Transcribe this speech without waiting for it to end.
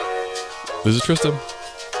This is Tristan.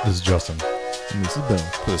 This is Justin. And this is Bill.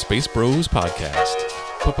 For the Space Bros Podcast.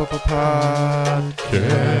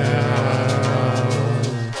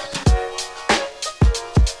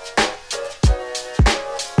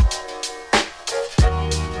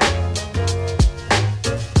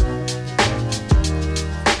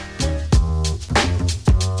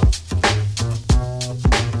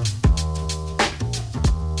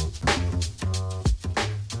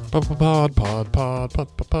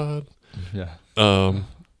 Pod. Yeah.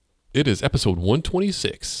 It is episode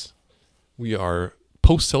 126. We are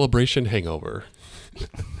post-celebration hangover.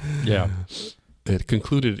 Yeah. It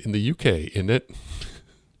concluded in the UK, isn't it?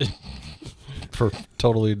 For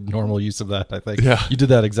totally normal use of that, I think. Yeah. You did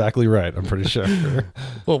that exactly right, I'm pretty sure.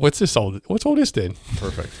 Well, what's all this then?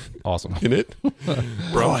 Perfect. Awesome. In it?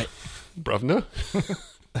 Brovna?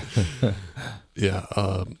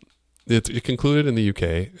 Yeah. It concluded in the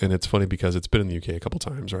UK, and it's funny because it's been in the UK a couple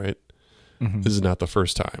times, right? Mm-hmm. This is not the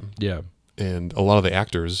first time. Yeah. And a lot of the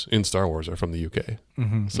actors in Star Wars are from the UK.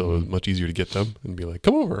 Mm-hmm. So it's much easier to get them and be like,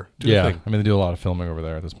 come over. Do Yeah. the thing. I mean, they do a lot of filming over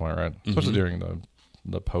there at this point, right? Especially Mhm. during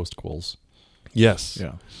the post-quels. Yes.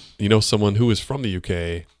 Yeah. You know someone who is from the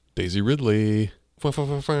UK? Daisy Ridley. And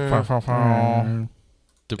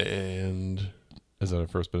Is that our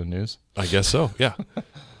first bit of news? I guess so, yeah.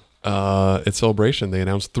 At Celebration, they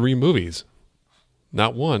announced 3 movies.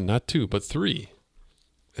 Not 1, not 2, but 3.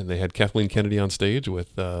 And they had Kathleen Kennedy on stage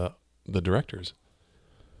with the directors.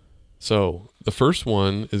 So the first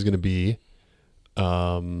one is going to be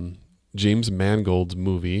James Mangold's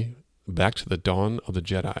movie, Back to the Dawn of the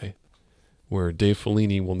Jedi, where Dave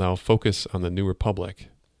Filoni will now focus on the New Republic.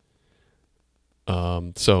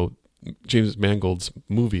 So James Mangold's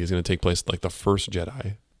movie is going to take place like the first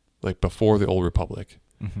Jedi, like before the Old Republic.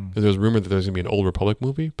 Mm-hmm. There's rumored that there's going to be an Old Republic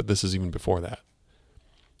movie, but this is even before that.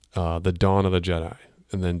 The Dawn of the Jedi.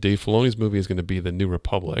 And then Dave Filoni's movie is going to be The New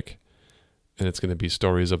Republic. And it's going to be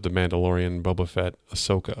stories of The Mandalorian, Boba Fett,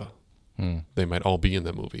 Ahsoka. They might all be in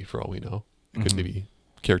that movie for all we know. It could be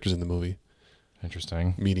characters in the movie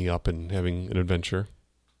Interesting. meeting up and having an adventure.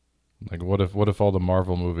 Like, what if all the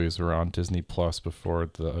Marvel movies were on Disney Plus before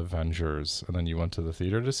the Avengers, and then you went to the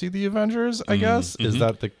theater to see the Avengers, I guess? Is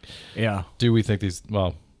that the... Yeah. Do we think these...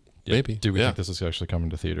 Well... Yeah, Maybe. Do we Yeah. think this is actually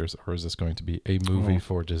coming to theaters, or is this going to be a movie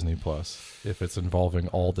for Disney Plus? If it's involving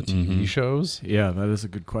all the TV shows, Yeah, that is a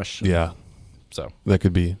good question. Yeah, so that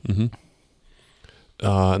could be. And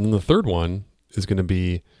then the third one is going to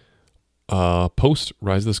be post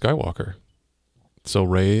Rise of the Skywalker. So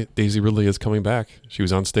Daisy Ridley is coming back. She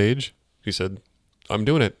was on stage. She said, I'm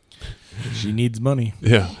doing it. She needs money.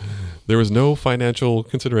 Yeah. There was no financial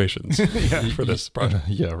considerations for this project.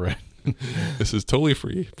 yeah, right. This is totally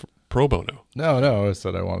free, pro bono. No, I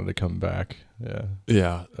said I wanted to come back. Yeah.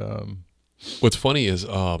 Yeah. What's funny is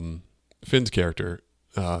Finn's character,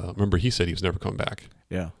 remember he said he was never coming back.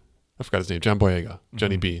 Yeah. I forgot his name. John Boyega,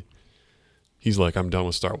 Johnny B. He's like, I'm done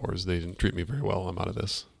with Star Wars. They didn't treat me very well. I'm out of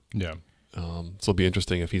this. Yeah. So it'll be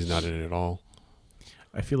interesting if he's not in it at all.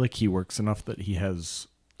 I feel like he works enough that he has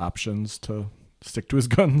options to stick to his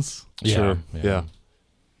guns. Sure. Yeah.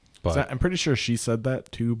 But I'm pretty sure she said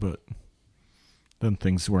that too, but then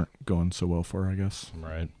things weren't going so well for her, I guess.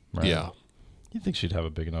 right. Yeah. You think she'd have a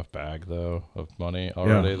big enough bag though of money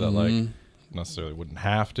already that like necessarily wouldn't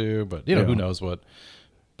have to, but who knows what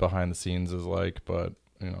behind the scenes is like, but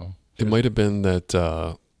It might have been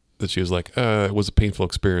that she was like, it was a painful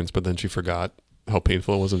experience, but then she forgot how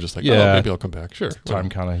painful it was. I'm just like, oh, maybe I'll come back. Sure. Time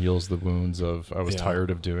kind of heals the wounds of I was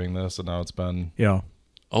tired of doing this, and now it's been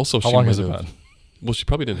Also, how long has it been? Well, she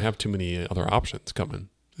probably didn't have too many other options coming,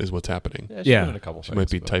 is what's happening. Yeah, she's been in a couple She things,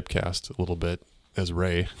 might be but- typecast a little bit as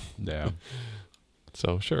Rey. Yeah.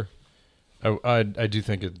 So, sure. I do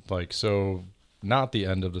think it like so. Not the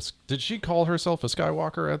end of this. Did she call herself a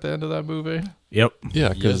Skywalker at the end of that movie? Yep. Yeah,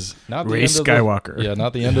 because Not the Rey end of Skywalker. Yeah,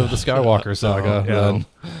 not the end of the Skywalker saga. Then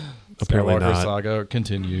Apparently Skywalker not. saga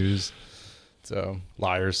continues. So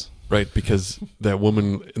liars. right, because that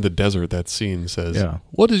woman in the desert, that scene says, Yeah.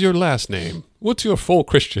 what is your last name? What's your full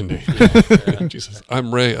Christian name? Jesus,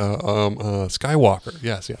 I'm Rey Skywalker.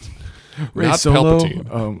 Yes. Rey Not Solo.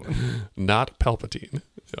 Palpatine. Not Palpatine.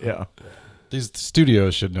 Yeah. These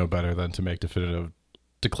studios should know better than to make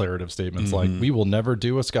declarative statements like, we will never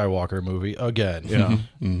do a Skywalker movie again. Yeah.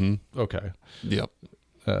 Mm-hmm. Okay. Yep.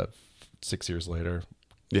 6 years later.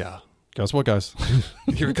 Yeah. Guess what, guys?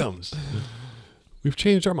 Here it comes. We've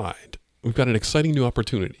changed our mind. We've got an exciting new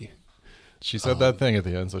opportunity. She said that thing at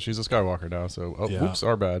the end, so she's a Skywalker now. So, whoops,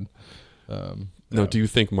 our bad. Now, do you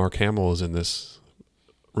think Mark Hamill is in this,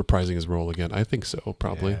 reprising his role again? I think so,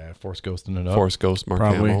 probably. Yeah, Force Ghosting it up. Force Ghost Mark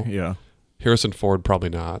Probably. Hamill. Yeah. Harrison Ford, probably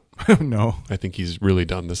not. No. I think he's really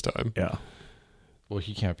done this time. Yeah. Well,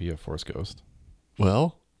 he can't be a Force ghost.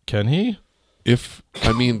 Well, Can he? they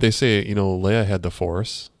say, Leia had the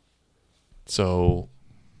Force. So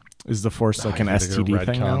Is the Force like an I think STD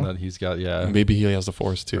thing now? that he's got, yeah. maybe he has the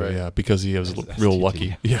Force too. Right. Yeah, because he was It's real STD.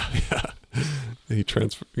 lucky. Yeah. He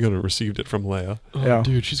received it from Leia. Oh, Yeah.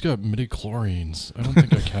 dude, she's got midi-chlorians. I don't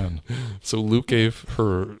think I can. So Luke gave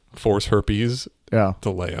her Force herpes Yeah. to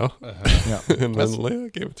Leia. Yeah. And then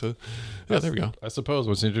Leia gave it to... Yeah, there we go. I suppose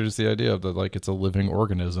once you introduce the idea of that, like, it's a living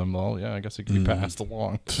organism, well, yeah, I guess it can be passed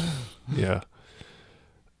along. Yeah.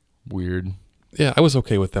 Weird. Yeah, I was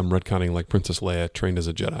okay with them retconning like Princess Leia trained as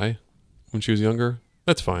a Jedi when she was younger.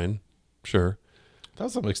 That's fine. Sure. That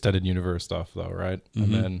was some extended universe stuff, though, right? Mhm.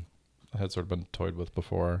 And then it had sort of been toyed with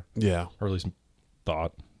before, Yeah. or at least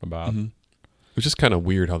thought about. Mhm. It was just kind of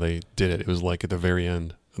weird how they did it. It was like at the very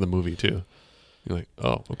end of the movie too. You're like,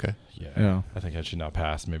 oh, okay. Yeah. I think had she not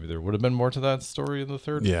passed, maybe there would have been more to that story in the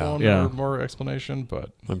third Yeah. one, Yeah. or more explanation, but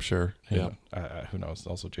I'm sure. yeah. Yeah. Who knows?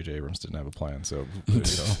 Also, J.J. Abrams didn't have a plan, so, you know,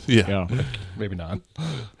 Yeah. Yeah. maybe not.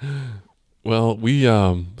 Well, we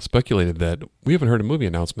speculated that we haven't heard a movie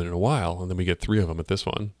announcement in a while, and then we get 3 of them at this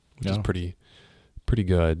one, which is Yeah. pretty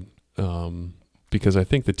good. Because I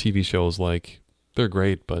think the TV shows, like, they're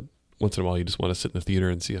great, but once in a while you just want to sit in the theater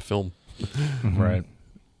and see a film. Mhm. Right.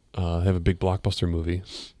 Have a big blockbuster movie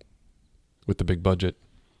with the big budget.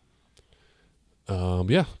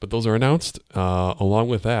 Yeah, but those are announced. Along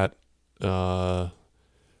with that, the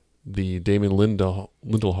Damon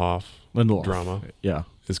Lindelof drama Yeah.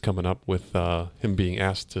 is coming up with him being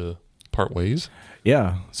asked to part ways.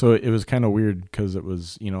 Yeah. So it was kind of weird because it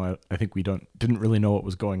was, I think we didn't really know what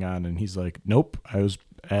was going on. And he's like, nope, I was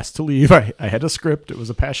asked to leave. I had a script. It was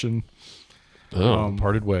a passion. Oh,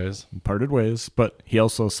 Parted ways. Parted ways. But he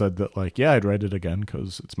also said that, like, yeah, I'd write it again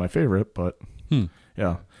because it's my favorite. But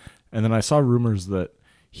yeah. And then I saw rumors that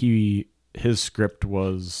his script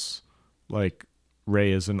was like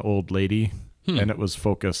Rey is an old lady, and it was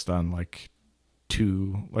focused on like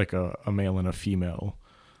two, like a male and a female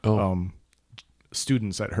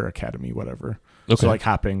students at her academy, whatever. Okay. So like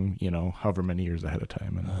hopping, however many years ahead of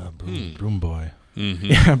time. And Broom boy. Mm-hmm.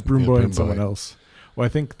 yeah, Broom Yeah, Boy Broom and someone Boy. else. Well, I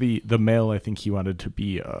think the male, I think he wanted to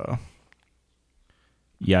be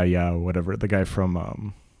whatever, the guy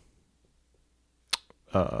from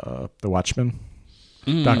The Watchmen,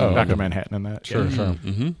 Dr. Manhattan and that. Sure, Yeah. sure.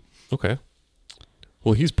 Mm-hmm. Okay.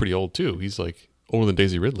 Well, he's pretty old too. He's like older than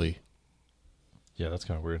Daisy Ridley. Yeah, that's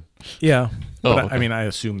kind of weird. Yeah. Oh, But okay. I mean, I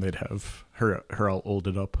assume they'd have her all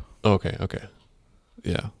olded up. Okay.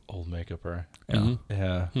 Yeah. Old makeup, right? Yeah. Mhm.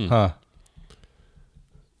 Yeah. Hmm. Huh.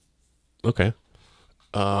 Okay.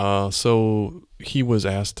 So he was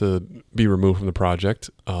asked to be removed from the project.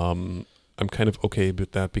 I'm kind of okay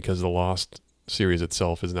with that because the Lost series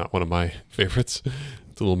itself is not one of my favorites.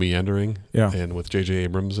 It's a little meandering. Yeah. And with J.J.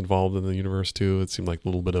 Abrams involved in the universe too, it seemed like a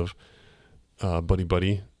little bit of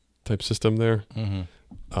buddy type system there. Mm-hmm.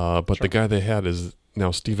 But Sure. the guy they had is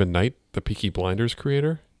now Stephen Knight, the Peaky Blinders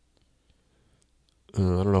creator. I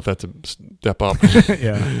don't know if that's a step up.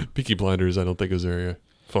 Yeah. Peaky Blinders, I don't think is very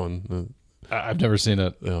fun. I've never seen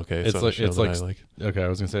it. Okay, It's not a like- show it's that like- I like. Okay, I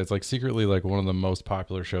was gonna say it's like secretly like one of the most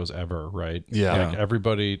popular shows ever, right? Yeah. Like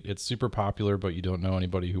everybody, it's super popular, but you don't know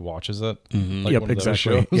anybody who watches it. Mhm. Like Yep, one of those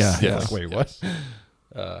exactly. shows. Yeah. It's Yes. like, wait,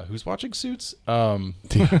 what? Who's watching Suits?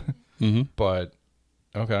 Mhm. But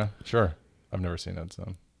okay, sure. I've never seen it,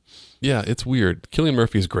 so Yeah, it's weird. Cillian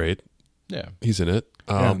Murphy is great. yeah. He's in it.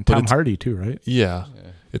 Yeah, But Tom it's, Hardy too, right? yeah,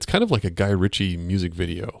 Yeah. it's kind of like a Guy Ritchie music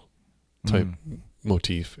video type Mm.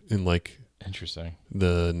 motif in like Interesting.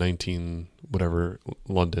 the 19 whatever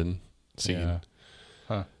London scene. Yeah.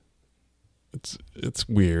 Huh. It's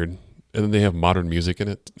weird, and then they have modern music in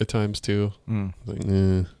it at times too. Mm.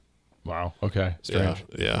 Like, Wow. Okay. Strange.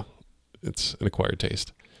 yeah, it's an acquired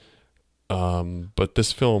taste. But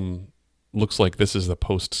this film looks like this is the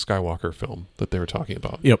post Skywalker film that they were talking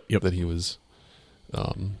about. Yep. That he was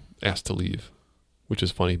asked to leave, which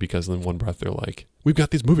is funny because in one breath they're like, "We've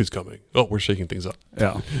got these movies coming. Oh, we're shaking things up."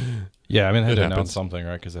 Yeah. Yeah, I mean, they had It to happens. announce something,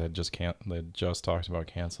 right? Because they had just talked about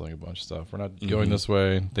canceling a bunch of stuff. We're not going Mhm. this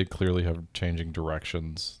way. They clearly have changing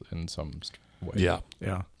directions in some way. Yeah.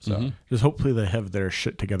 Yeah. So Mhm. Just hopefully they have their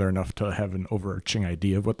shit together enough to have an overarching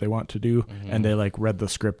idea of what they want to do. Mhm. And they like read the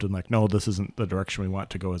script and like, no, this isn't the direction we want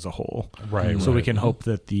to go as a whole. right. So we right. can hope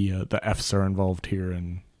that the Fs are involved here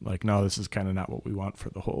and like, no, this is kind of not what we want for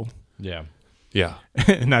the whole. Yeah. Yeah.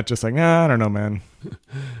 And not just like, I don't know, man.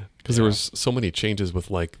 Because there was so many changes with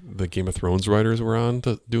like the Game of Thrones writers were on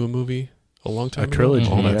to do a movie. a long time ago. trilogy,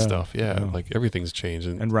 All that yeah. stuff. Yeah, Yeah. like everything's changed.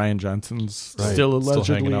 And Ryan Johnson's Right. still allegedly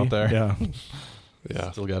Still hanging out there. Yeah,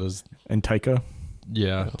 yeah, Still got his and Taika.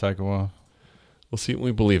 Taika. we'll see when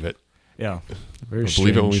we believe it. Yeah, very We'll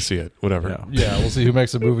believe it when we strange. see it. Whatever. Yeah. Yeah, we'll see who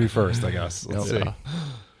makes the movie first. I guess. Let's see. Yeah.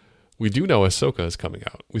 We do know Ahsoka is coming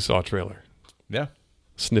out. We saw a trailer. Yeah.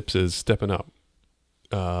 Snips is stepping up.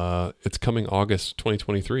 It's coming August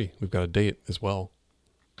 2023. We've got a date as well.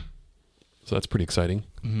 So that's pretty exciting.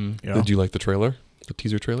 Mm-hmm. Yeah. Did you like the trailer? The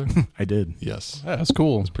teaser trailer? I did. Yes. Yeah, that's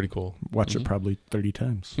cool. It's pretty cool. Watch Mhm. it probably 30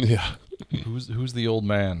 times. Yeah. Who's the old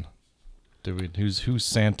man? Who's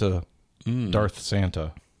Santa? Mm. Darth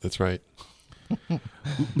Santa. That's right.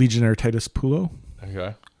 Legionnaire Titus Pulo.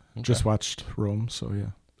 Okay. Just watched Rome, so yeah.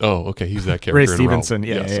 Oh, okay. He's that character. Ray in Rome. Stevenson,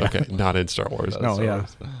 yeah, Yes, yeah. okay. Not in Star Wars. No, yeah.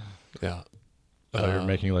 Yeah. I thought you were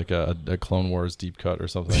making like a Clone Wars deep cut or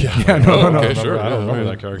something. Yeah. Yeah, no, no. Okay, sure. I don't Yeah, remember yeah.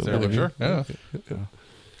 that character. Yeah. But sure.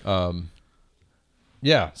 Yeah.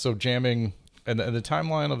 Yeah. So jamming, and the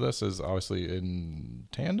timeline of this is obviously in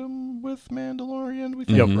tandem with Mandalorian. We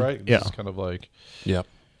think, Yep. right? Yeah. This is kind of like. Yep.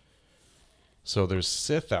 So there's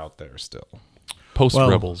Sith out there still. Post Well,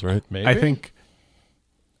 Rebels, right? Maybe. I think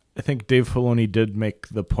Dave Filoni did make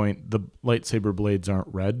the point the lightsaber blades aren't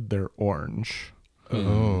red, they're orange.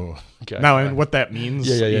 Oh. Okay. Now, and what that means,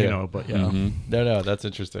 Yeah, you know, but yeah. Mhm. No, that's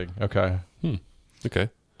interesting. Okay. Okay.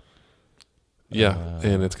 Yeah,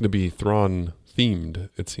 and it's going to be Thrawn themed,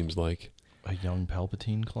 it seems like. A young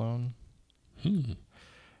Palpatine clone.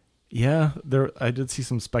 Yeah, I did see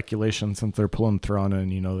some speculation since they're pulling Thrawn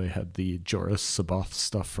in. You know, they had the Joruus Sabath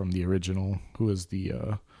stuff from the original, who was the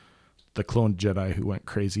clone Jedi who went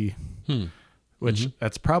crazy. Which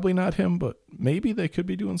that's probably not him, but maybe they could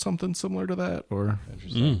be doing something similar to that. Or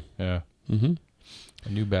Interesting. Yeah. Mm-hmm. A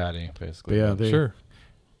new baddie, basically. but yeah, Sure.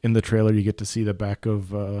 in the trailer you get to see the back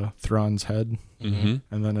of Thrawn's head, Mm-hmm.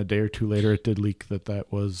 and then a day or two later it did leak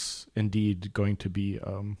that was indeed going to be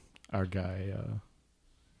our guy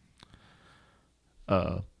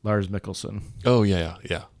Lars Mikkelsen, Oh, yeah.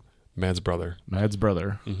 Mad's brother. Mad's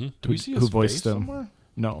brother. Mm-hmm. Do we see who his voiced face him. somewhere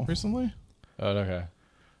No, recently? Oh, okay.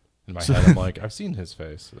 In my head, I'm like, I've seen his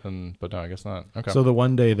face, but no, I guess not. Okay. So the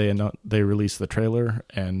one day they released the trailer,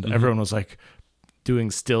 and everyone was like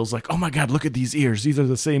doing stills, like, "Oh my god, look at these ears! These are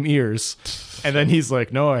the same ears." And then he's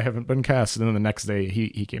like, "No, I haven't been cast." And then the next day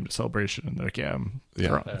he came to Celebration, and they're like, "Yeah, I'm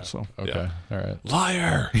Thrawn." Yeah. So okay. All right.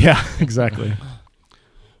 Liar! yeah, exactly.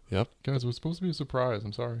 Yep. Guys, it was supposed to be a surprise.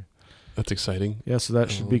 I'm sorry. That's exciting. Yeah, so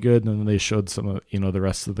that should be good. And then they showed some of the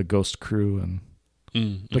rest of the Ghost crew, and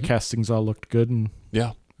Mm-hmm. the castings all looked good, and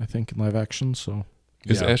Yeah. I think in live action. So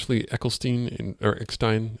Is Yeah. Ashley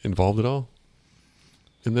Eckstein involved at all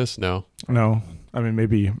in this? No. no, I mean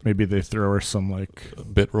maybe they throw her some like A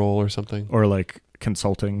bit role or something? or like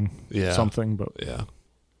consulting Yeah. something, but Yeah.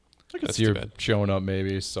 I could That's see too her bad. showing up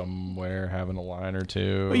maybe somewhere, having a line or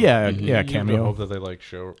two. But yeah, Mhm. yeah, You cameo. hope that they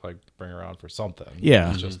bring her on for something. Yeah.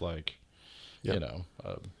 It's just like, Yep.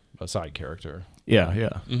 a side character. yeah.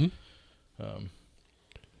 Mm-hmm. Um,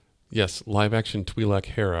 Yes, live action Twi'lek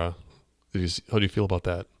Hera. How do you feel about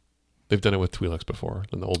that? They've done it with Twi'leks before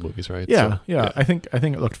in the old movies, right? Yeah, So, yeah. I think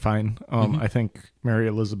it looked fine. Mhm. I think Mary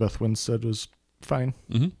Elizabeth Winstead was fine.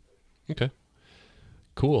 Mm-hmm. Okay.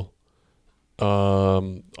 Cool.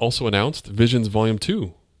 Also announced, Visions Volume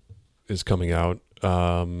 2 is coming out,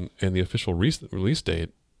 and the official release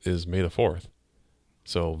date is May the 4th.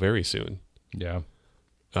 So very soon. yeah.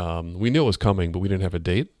 We knew it was coming, but we didn't have a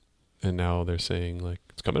date. And now they're saying, like,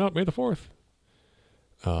 it's coming out May the 4th.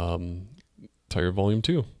 Tiger Volume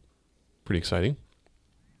 2. Pretty exciting.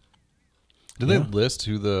 Did they list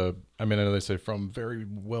who I know they say from very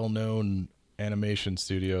well-known animation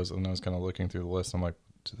studios, and I was kind of looking through the list. I'm like,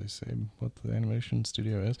 do they say what the animation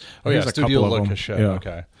studio is? Oh, There's yeah, a Studio couple of Le them. Cachet. Yeah.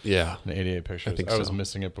 Okay. Yeah. And 88 Pictures. I think was so.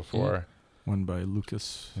 missing it before. One by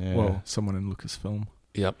Lucas. Yeah. Well, someone in Lucasfilm.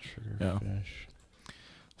 Yep. Yeah. Sugarfish.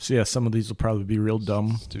 So yeah, some of these will probably be real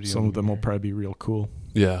dumb. Studio Some of them will Lumiere. probably be real cool.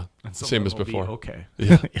 Yeah. And some Same of as them will be before. okay.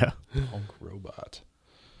 Yeah. Yeah. Punk Robot.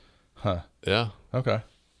 Huh. Yeah. Okay.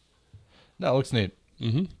 No, it looks neat.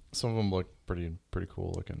 Mm-hmm. Some of them look pretty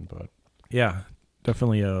cool looking, but Yeah.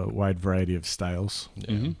 Definitely a wide variety of styles. yeah.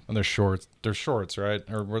 Mhm. And they're shorts. They're shorts, right?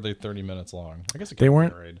 Or were they 30 minutes long? I guess it They can't be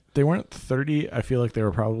weren't. married. They weren't 30. I feel like they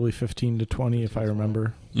were probably 15 to 20 if I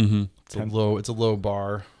remember. Mm-hmm. It's a low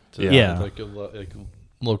bar. To, Yeah. Like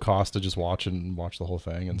low cost to just watch the whole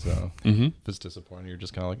thing, and so Mm-hmm. if it's disappointing, you're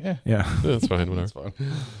just kind of like, Yeah. That's fine. Whatever. that's fine.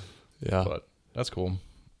 Yeah. But that's cool.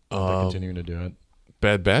 They're Um, continuing to do it.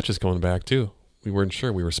 Bad Batch is coming back too. We weren't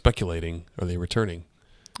sure. We were speculating. Are they returning?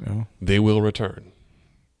 Yeah. They will return.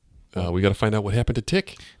 We got to find out what happened to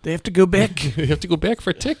Tick. They have to go back. We have to go back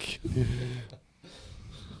for Tick.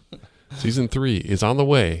 Season 3 is on the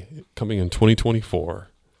way, coming in 2024,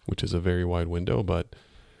 which is a very wide window, but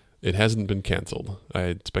it hasn't been canceled. I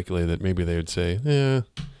had speculated that maybe they would say,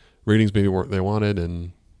 ratings maybe weren't they wanted,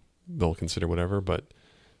 and they'll consider whatever, but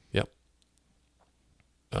yep.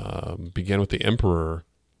 Began with the Emperor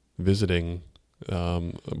visiting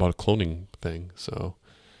about a cloning thing, so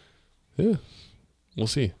yeah, we'll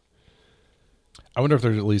see. I wonder if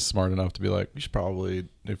they're at least smart enough to be like, we should probably,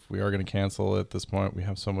 if we are going to cancel at this point, we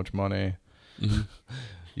have so much money. Mm-hmm.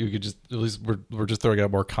 You could just, at least we're just throwing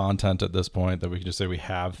out more content at this point that we can just say we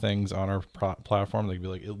have things on our platform. They could be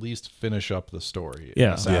like, at least finish up the story in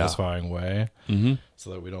a satisfying way, so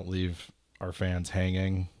that we don't leave our fans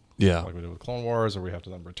hanging. Yeah. Like we did with Clone Wars, or we have to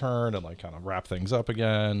then return and like kind of wrap things up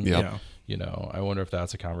again. Yeah. You know, I wonder if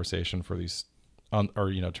that's a conversation for these,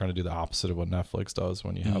 or, you know, trying to do the opposite of what Netflix does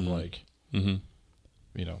when you have like,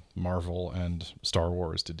 you know, Marvel and Star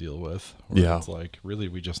Wars to deal with. Where it's like, really,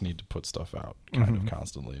 we just need to put stuff out kind of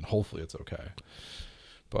constantly, and hopefully it's okay.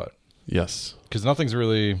 But yes, because nothing's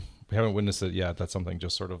really, we haven't witnessed it yet. That's something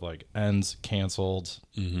just sort of like ends, canceled,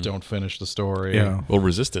 don't finish the story. Yeah. Well,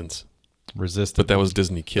 Resistance, but that was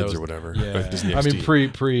Disney Kids or whatever. Yeah. Right? Disney I XD.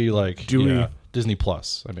 mean, pre like Disney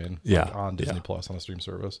Plus. I mean, like on Disney Plus on a stream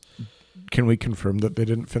service. Can we confirm that they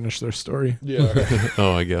didn't finish their story? Yeah.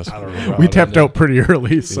 Oh, I guess. I don't know. We tapped out pretty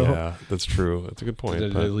early, so Yeah, that's true. That's a good point.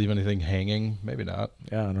 Did they leave anything hanging? Maybe not.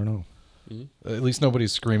 yeah, I don't know. At least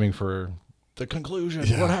nobody's screaming for the conclusion.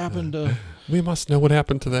 Yeah. What happened to? We must know what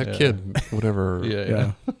happened to that kid. Whatever.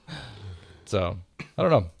 Yeah. So I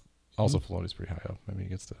don't know. Also, Filoni's pretty high up. Maybe he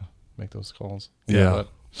gets to make those calls. Yeah.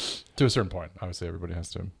 But to a certain point, obviously, everybody has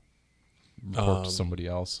to report to somebody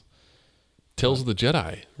else. Tales of the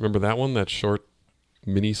Jedi. Remember that one? That short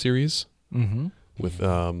mini series with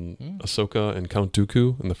Ahsoka and Count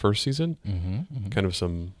Dooku in the first season. Kind of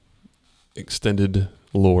some extended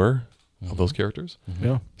lore of those characters.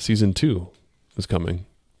 Yeah. Season 2 is coming,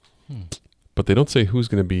 but they don't say who's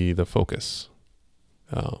going to be the focus.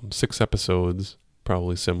 6 episodes,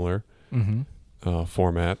 probably similar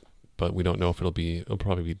format, but we don't know if it'll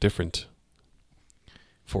probably be different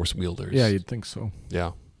Force wielders. Yeah, you'd think so.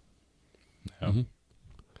 Yeah.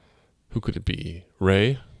 Who could it be?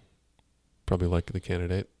 Rey? Probably like the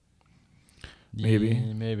candidate. Maybe.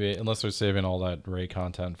 Maybe. Unless they're saving all that Rey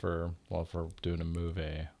content for doing a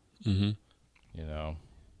movie. You know.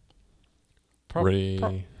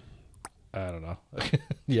 Rey. I don't know.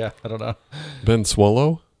 Yeah, I don't know. Ben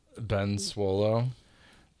Swallow? Ben Swallow.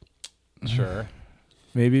 Sure.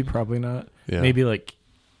 Maybe, probably not. Yeah. Maybe like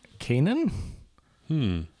Kanan?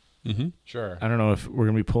 Sure. I don't know if we're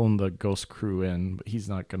going to be pulling the Ghost crew in, but he's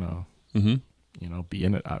not going to, you know, be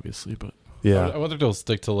in it, obviously. But Yeah. I wonder if they'll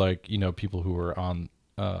stick to like, you know, people who were on,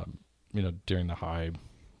 you know, during the high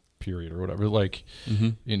period or whatever. Like,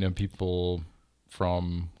 you know, people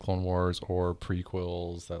from Clone Wars or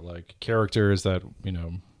prequels that like characters that, you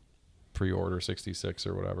know, pre-order 66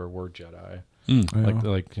 or whatever were Jedi.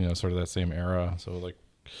 Like, you know, sort of that same era. So like,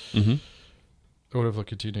 I would have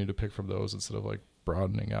continued to pick from those instead of like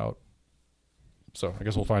broadening out. So I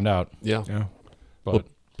guess we'll find out. Yeah. But Well,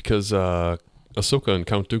 because Ahsoka and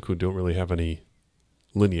Count Dooku don't really have any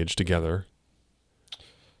lineage together.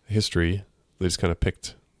 History. They just kind of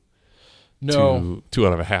picked two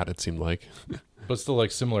out of a hat, it seemed like. but still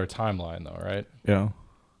like similar timeline though, right? yeah.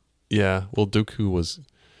 Yeah. Well, Dooku was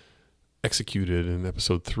executed in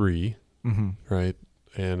episode 3, right?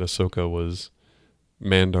 And Ahsoka was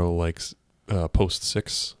Mando, like, post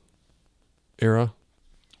 6 era.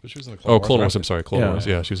 But she was in the Clone Wars. Clone Wars. Right? I'm sorry. Clone Yeah. Wars.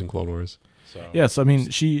 Yeah, she was in Clone Wars. So, Yes, I mean,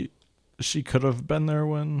 she could have been there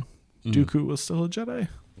when Dooku was still a Jedi.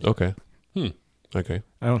 Okay. Okay.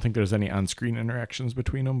 I don't think there's any on-screen interactions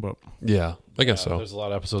between them, but Yeah, I guess so. There's a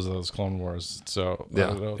lot of episodes of those Clone Wars, so I Yeah.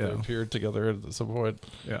 don't know if they Yeah. appeared together at some point.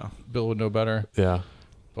 yeah. Bill would know better, Yeah.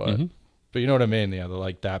 but you know what I mean? Yeah,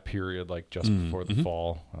 like that period, like just before the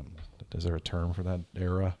fall. Is there a term for that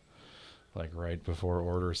era? Like right before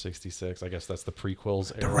Order 66. I guess that's the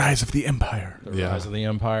prequels era. The Rise of the Empire. The Yeah. Rise of the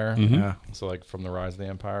Empire. Yeah. So like from the Rise of the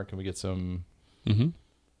Empire, can we get some?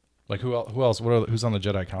 Like who else? Who's on the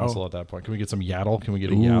Jedi Council at that point? Can we get some Yaddle? Can we get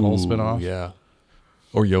a Yaddle spinoff? Yeah.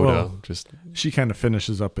 Or Yoda. Well, just She kind of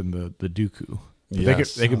finishes up in the Dooku.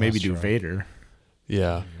 Yes. They could maybe that's do true. Vader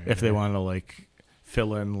yeah. if they want to like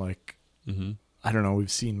fill in like I don't know. We've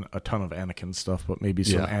seen a ton of Anakin stuff, but maybe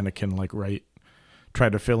some Anakin like try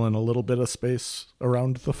to fill in a little bit of space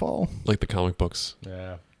around the fall. Like the comic books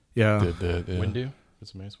Yeah. Yeah, did. Yeah. Windu.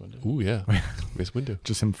 It's Mace Windu. Ooh, yeah. Mace Windu.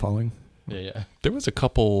 just him falling. Yeah. There was a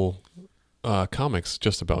couple comics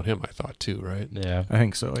just about him, I thought, too, right? Yeah. I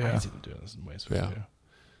think so. I Yeah. can see them doing this in ways. Yeah.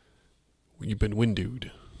 You've been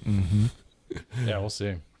windowed. Mm-hmm. Yeah, we'll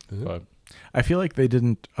see. Mhm. But I feel like they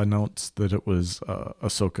didn't announce that it was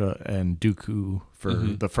Ahsoka and Dooku for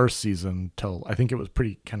Mhm. the first season till I think it was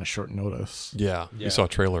pretty kind of short notice. Yeah. Yeah. You saw a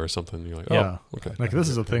trailer or something. You're like, Yeah. oh, okay. Like this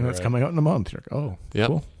is a thing that's Right. coming out in a month. You're like, oh, Yep.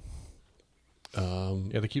 cool.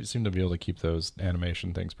 yeah, they seem to be able to keep those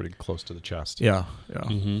animation things pretty close to the chest. Yeah, yeah.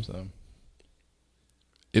 Mhm. So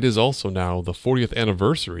It is also now the 40th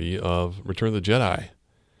anniversary of Return of the Jedi.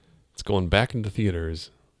 It's going back into theaters.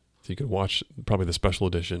 So you can watch probably the special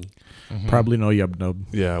edition. Probably no Yub Nub.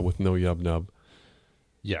 Yeah, with no Yub Nub.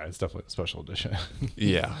 Yeah, it's definitely a special edition.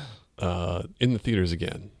 Yeah. In the theaters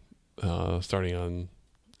again. Starting on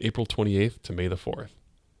April 28th to May the 4th.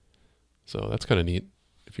 So that's kind of neat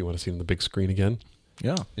if you want to see it on the big screen again.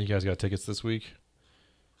 Yeah. You guys got tickets this week?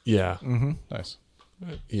 Yeah. Mm-hmm. Nice.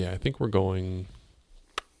 Yeah, I think we're going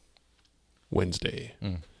Wednesday.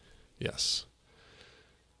 Mm. Yes.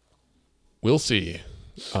 We'll see.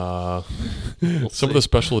 Some see. of the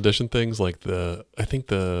special edition things, like I think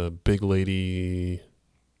the big lady,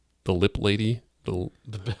 the lip lady,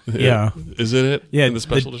 Yeah. is it? Yeah, in the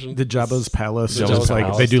special edition. the Jabba's Palace. The It's Jabba's like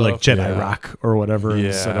Palace they do like stuff, Jedi yeah. Rock or whatever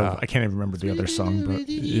instead Yeah. of I can't even remember the other song, but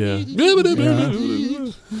Yeah.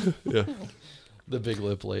 Yeah. The big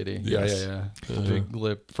lip lady. Yes. Yeah. The Uh-huh. big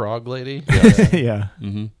lip frog lady. yeah.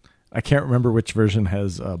 Mm-hmm. I can't remember which version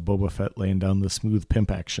has Boba Fett laying down the smooth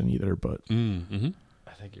pimp action either, but Mm-hmm.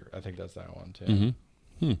 I think that's that one too.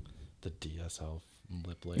 Mm-hmm. The DSL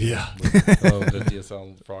lip lady. Yeah. The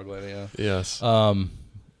DSL frog lady. Yeah. Yes.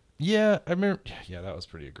 Yeah, I remember. Yeah, that was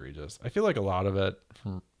pretty egregious. I feel like a lot of it,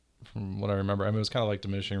 from what I remember, I mean, it was kind of like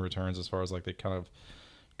diminishing returns as far as like they kind of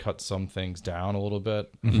cut some things down a little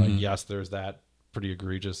bit. Mhm. Like, yes, there's that pretty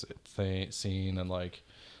egregious scene and like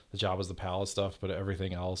the Jabba's the Palace stuff, but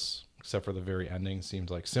everything else except for the very ending seems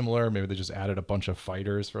like similar. Maybe they just added a bunch of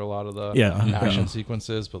fighters for a lot of the Yeah. action Yeah.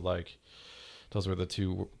 sequences, but like those were the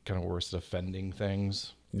two kind of worst offending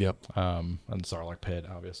things. Yep. And Sarlacc pit,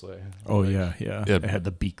 obviously. oh Like, yeah. Yeah. It had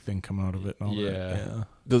the beak thing come out of it and all Yeah.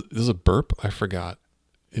 that. There's a burp. I forgot.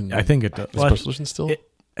 Yeah. I think it does. the Well, special edition still.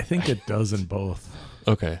 I think it does in both.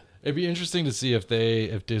 Okay. It'd be interesting to see if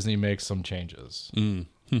Disney makes some changes, Mm.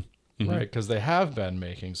 Mm-hmm. right? Because they have been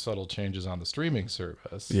making subtle changes on the streaming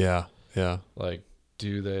service. Yeah. Yeah. Like,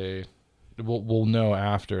 do they? We'll know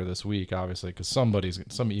after this week, obviously, because some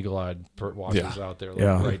eagle-eyed watchers out there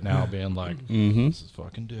Yeah. right now being like, Mm-hmm. "This is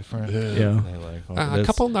fucking different." Yeah. Yeah. And they're like, well, A this,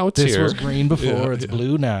 couple notes this here. was green before; Yeah, it's yeah.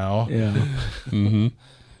 blue now. Yeah. Mm-hmm.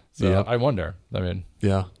 So Yeah. I wonder. I mean,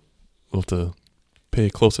 Yeah. We'll have to pay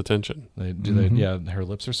close attention. they Mhm. yeah, her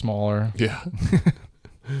lips are smaller, Yeah.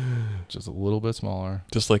 just a little bit smaller.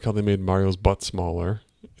 Just like how they made Mario's butt smaller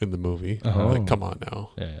in the movie. Uh-huh. Like, come on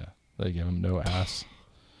now. Yeah. They give him no ass.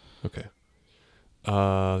 Okay.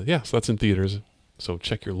 Yeah, so that's in theaters. So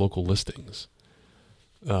check your local listings.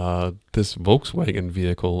 This Volkswagen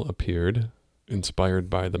vehicle appeared, inspired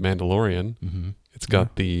by the Mandalorian. Mm-hmm. It's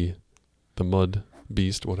got the mud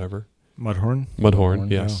beast, whatever. Mudhorn. Mudhorn,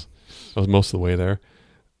 Mudhorn, yes. I was most of the way there.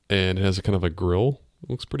 And it has a kind of a grill.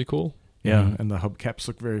 Looks pretty cool. Yeah, Mhm. and the hubcaps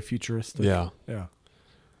look very futuristic. Yeah. Yeah.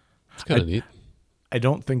 It's kind of neat. I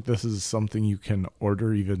don't think this is something you can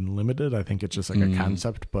order even limited. I think it's just like a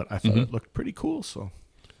concept, but I thought Mhm. it looked pretty cool. So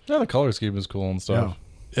Yeah, the color scheme is cool and stuff.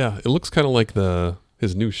 Yeah, it looks kind of like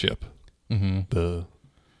his new ship, Mm-hmm.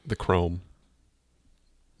 the Chrome.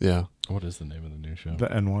 Yeah. What is the name of the new show? the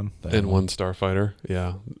N1. The N1 Starfighter.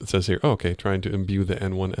 Yeah. It says here, trying to imbue the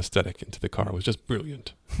N1 aesthetic into the car was just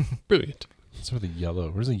brilliant. Brilliant. That's where the yellow.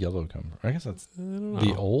 Where's the yellow come from? I guess that's I don't know.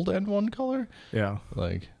 the old N1 color. Yeah.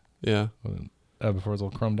 Like Yeah. before it's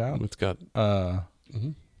all chromed out. It's got Oh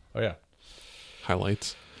yeah.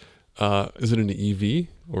 highlights. Is it an EV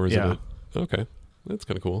or is Yeah. it okay. That's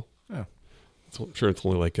kind of cool. Yeah. I'm sure it's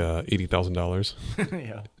only like $80,000.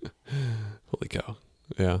 Yeah. Holy cow.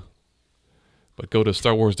 Yeah. But go to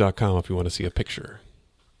StarWars.com if you want to see a picture.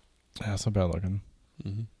 Yeah, it's not bad looking.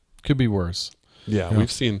 Mm-hmm. Could be worse. Yeah, Yeah.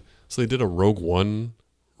 we've seen. So they did a Rogue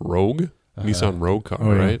Nissan Rogue car,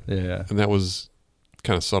 Oh, yeah. right? Yeah. And that was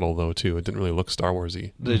kind of subtle though too. It didn't really look Star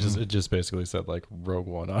Warsy. It just basically said like Rogue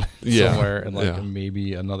One on it Yeah. somewhere and like Yeah.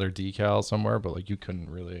 maybe another decal somewhere, but like you couldn't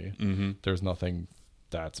really. Mm-hmm. There's nothing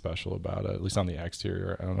that special about it. At least on the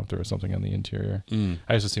exterior. I don't know if there was something on the interior. Mm.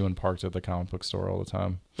 I used to see one parked at the comic book store all the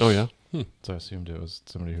time. Oh yeah. So I assumed it was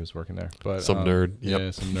somebody who was working there. But Some nerd. Yeah,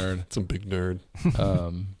 Yep. some nerd. Some big nerd.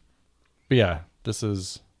 But yeah, this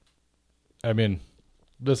is, I mean,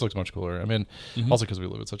 this looks much cooler. I mean, also because we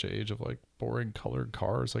live at such an age of like boring colored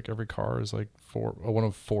cars. Like every car is like one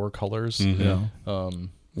of 4 colors. Mm-hmm. Yeah.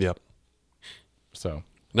 Yep. So.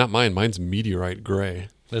 Not mine. Mine's meteorite gray.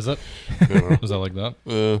 Is it? Is that like that?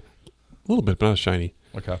 A little bit, but not shiny.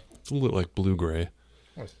 Okay. It's a little like blue gray.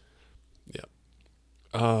 Nice. Yeah.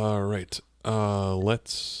 All right.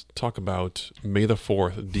 Let's talk about May the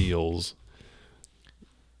 4th deals.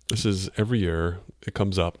 This is every year. It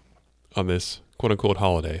comes up on this quote-unquote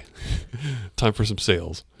holiday. Time for some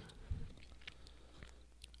sales.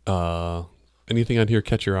 Anything on here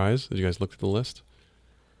catch your eyes? Did you guys look at the list?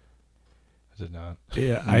 I did not.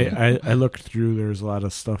 Yeah, I looked through. There's a lot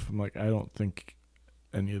of stuff. I'm like, I don't think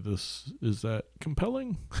any of this is that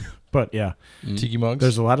compelling. But yeah, Tiki mugs.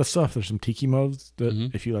 there's a lot of stuff. There's some tiki mugs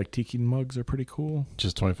that, if you like tiki mugs, are pretty cool.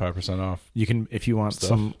 Just 25% off. You can, if you want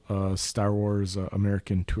Stuff. some Star Wars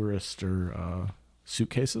American Tourister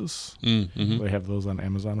suitcases. Mm-hmm. They have those on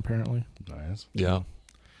Amazon apparently. Nice. Yeah.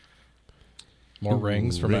 More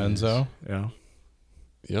rings from Rings. Enzo. Yeah,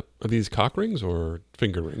 Yep. Are these cock rings or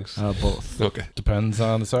finger rings? both. Okay. Depends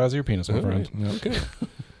on the size of your penis, my All friend. Yep. Okay.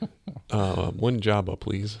 One Jabba,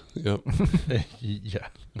 please. Yep. Yeah.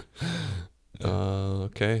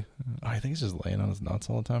 Okay. I think he's just laying on his nuts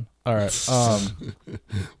all the time. All right.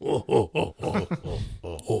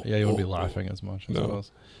 Yeah, you wouldn't be laughing as much, I No.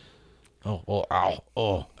 suppose. Oh, ow,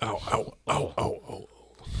 oh. Ow, ow, ow, ow, ow.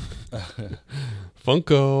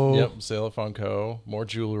 Funko. Yep, sale of Funko. More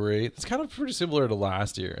jewelry. It's kind of pretty similar to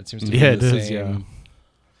last year. It seems to be Yeah, the it is, same,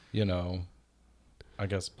 you know, I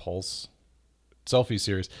guess Pulse selfie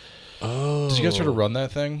series. Oh. Did you guys try to run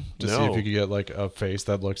that thing to see if No. you could get like a face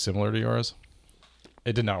that looked similar to yours?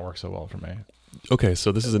 It did not work so well for me. Okay,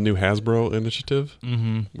 so this is a new Hasbro initiative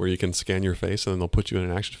Mm-hmm. where you can scan your face and then they'll put you in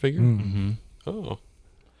an action figure. Mm-hmm. Oh.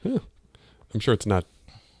 Yeah. I'm sure it's not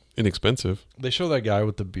inexpensive. They show that guy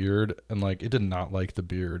with the beard, and like it did not like the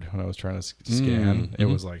beard when I was trying to scan. It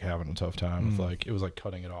was like having a tough time with like it was like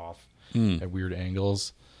cutting it off at weird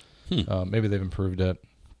angles. Maybe they've improved it,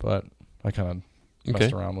 but I kind of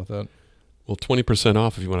messed around with it. Well, 20%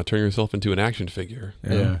 off if you want to turn yourself into an action figure.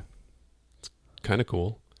 Yeah. Kind of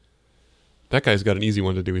cool. That guy's got an easy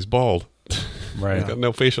one to do. He's bald. Right. He's got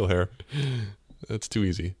no facial hair. That's too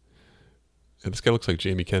easy. And this guy looks like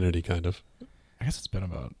Jamie Kennedy, kind of. I guess it's been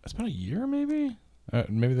a year, maybe.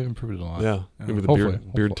 Maybe they've improved it a lot. Yeah. Maybe the Hopefully.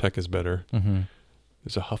 beard tech is better. Mm-hmm.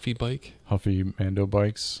 There's a Huffy bike. Huffy Mando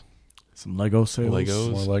bikes. Some Lego sales.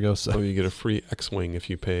 Legos. More Lego stuff. Oh, you get a free X-Wing if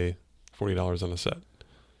you pay $40 on a set.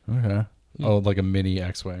 Okay. Oh, like a mini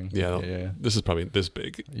X-wing. Yeah. Yeah. This is probably this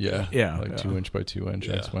big. Yeah. Yeah. Like 2-inch by 2-inch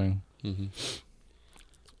Yeah. X-wing.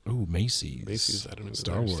 Mm-hmm. Ooh, Macy's. Macy's, I don't know.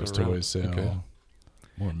 Star Wars toys sale. Okay.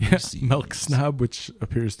 More Yeah, Macy's. Milk Snob, which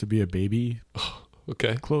appears to be a baby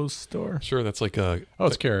Okay. clothes store. Sure, that's like a Oh,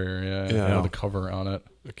 it's Carrier. Yeah. Yeah. Yeah. The cover on it.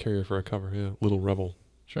 carrier for a cover. Yeah. Little Rebel.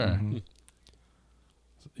 Sure. Mhm.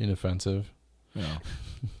 Inoffensive. Yeah.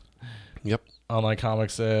 Yep. Online comic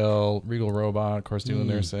sale. Regal Robot, of course, doing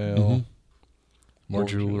their sale. Mhm. More More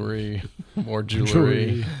jewelry. More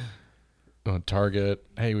jewelry. Target.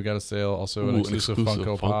 Hey, we got a sale. Also, an Ooh, exclusive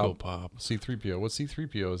Funko Pop. Pop. C-3PO. What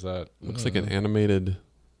C-3PO is that? Looks like an animated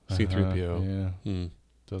C-3PO. Yeah. Hmm.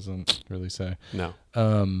 Doesn't really say. No.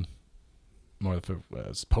 More of the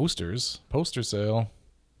posters. Poster sale.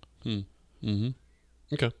 Mm-hmm.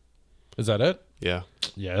 Okay. Is that it? Yeah.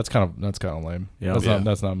 Yeah, that's kind of lame. Yeah.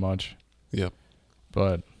 That's not much. Yep.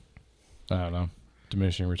 But I don't know.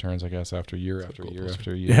 Diminishing returns, I guess, after year After after a year little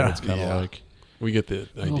after year. Yeah. It's kind of Yeah. like, We get the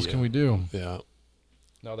what idea. else can we do Yeah.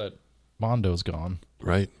 now that Mondo's gone?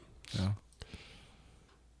 Right. Yeah.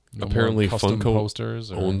 No Apparently more custom Funko posters.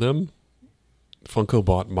 Owned them. Funko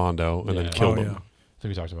bought Mondo and Yeah. then killed Oh, him. yeah. I think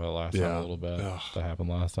we talked about it last time Yeah. a little bit. Ugh. That happened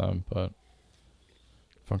last time, but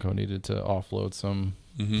Funko needed to offload some.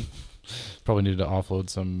 Mm-hmm. Probably needed to offload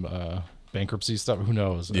some bankruptcy stuff. Who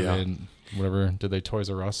knows? Yeah. I mean, whatever. Did they Toys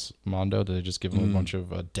R Us Mondo? Did they just give them a bunch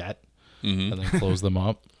of debt Mm-hmm. and then close them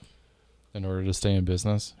up in order to stay in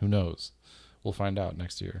business? Who knows? We'll find out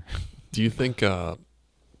next year. Do you think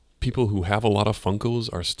people who have a lot of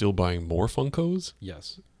Funkos are still buying more Funkos?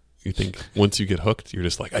 Yes, You think once you get hooked, you're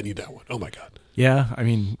just like, I need that one. Oh my God. Yeah, I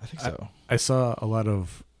mean, I think so. I saw a lot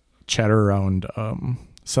of chatter around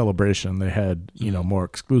Celebration. They had, more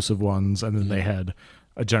exclusive ones, and then they had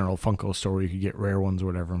a general Funko store where you could get rare ones or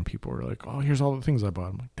whatever, and people were like, oh, here's all the things I bought.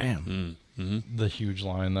 I'm like, damn. Mm-hmm. The huge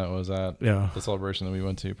line that was at Yeah. the Celebration that we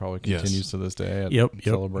went to probably Yes. continues to this day at Yep.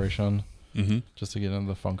 Celebration Mm-hmm. just to get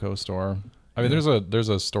into the Funko store. I mean, there's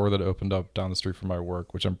a store that opened up down the street from my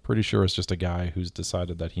work, which I'm pretty sure is just a guy who's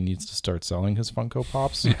decided that he needs to start selling his Funko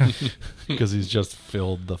Pops because he's just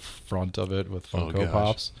filled the front of it with Funko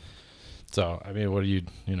Pops. So, I mean, what do you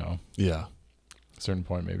know? Yeah. At a certain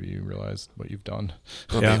point, maybe you realize what you've done.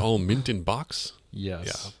 Are they all mint in box? Yes.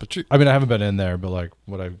 Yeah. But I mean, I haven't been in there, but like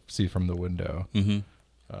what I see from the window, I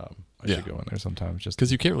Yeah. should go in there sometimes just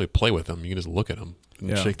because you can't really play with them. You can just look at them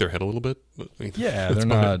and shake their head a little bit. I mean, yeah, they're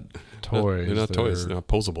not toys. They're not toys. They're not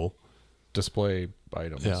posable. Display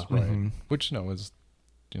items, Yeah. right? Mm-hmm. Which is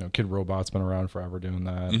Kid Robot's been around forever doing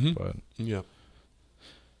that, but Yeah.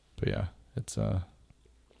 yeah, it's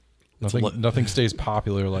It's nothing stays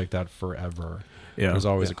popular like that forever. Yeah. There's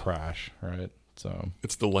always a crash, right? So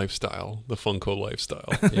It's the lifestyle, the Funko lifestyle.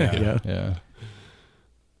 yeah.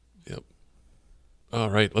 Yep. All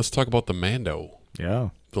right, let's talk about the Mando. Yeah.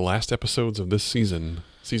 The last episodes of this season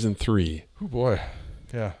 3. Oh boy,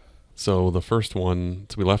 yeah. So the first one,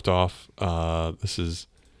 so we left off, this is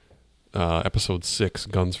episode 6,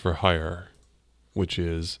 Guns for Hire, which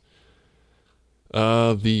is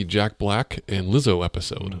the Jack Black and Lizzo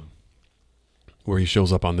episode, where he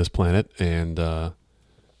shows up on this planet and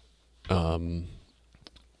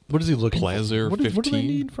What is he looking Plazer for? What do they 15?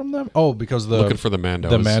 need from them? Oh, because looking for the Mandos.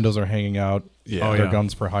 the Mandos are hanging out. Yeah. Their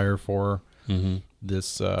guns for hire for Mm-hmm.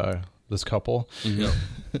 this couple.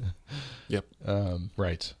 Yep.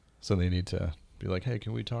 Right. So they need to be like, hey,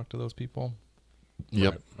 can we talk to those people?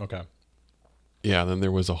 Yep. Right. Okay. Yeah, and then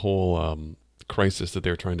there was a whole crisis that they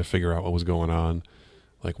were trying to figure out what was going on.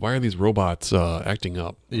 Like, why are these robots acting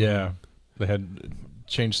up? Yeah. They had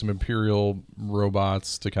changed some Imperial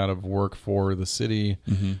robots to kind of work for the city,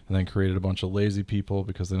 and then created a bunch of lazy people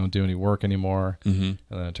because they don't do any work anymore. Mm-hmm. And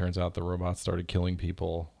then it turns out the robots started killing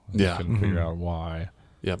people. Yeah. Couldn't figure out why.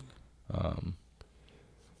 Yep.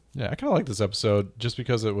 Yeah, I kind of like this episode just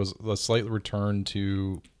because it was a slight return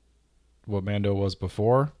to what Mando was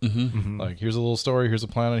before. Mm-hmm. Like, here's a little story, here's a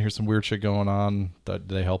planet, here's some weird shit going on that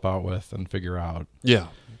they help out with and figure out. Yeah.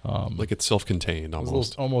 Like it's self-contained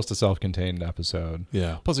almost. Almost a self-contained episode.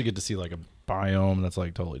 Yeah. Plus, you get to see like a biome that's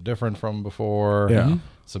like totally different from before. Yeah.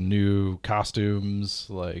 Some new costumes,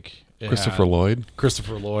 like Christopher Lloyd.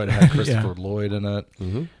 Christopher Lloyd had Christopher Lloyd in it.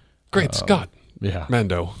 Mm-hmm. Great Scott. Yeah.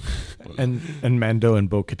 Mando. And Mando and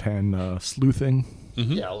Bo-Katan sleuthing.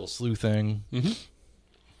 Mm-hmm. Yeah, a little sleuthing.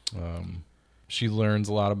 Mm-hmm. She learns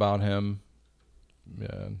a lot about him.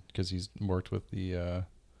 Yeah, because he's worked with the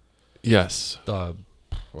Yes. well,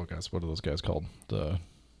 guys, what are those guys called? The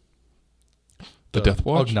Death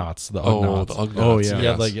Watch? Ugnaughts. The Oh, Ugnaughts. the Ugnaughts. Oh, yeah. Yeah,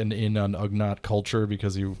 Yes. like in an Ugnaught culture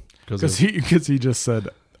because Because he just said,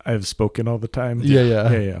 "I've spoken all the time."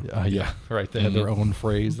 yeah. Right. They had their own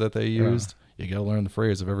phrase that they used. You got to learn the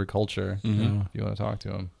phrase of every culture Mhm. if you want to talk to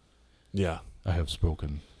them. Yeah. I have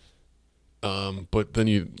spoken. But then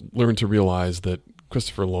you learn to realize that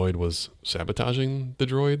Christopher Lloyd was sabotaging the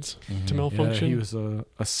droids to malfunction. Yeah, he was a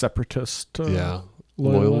separatist.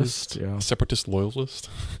 Loyalist. Yeah. A separatist loyalist.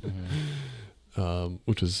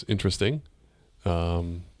 Which is interesting.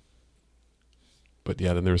 But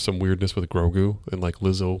yeah, then there was some weirdness with Grogu and like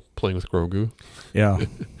Lizzo playing with Grogu. Yeah.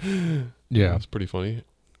 Yeah. It's pretty funny.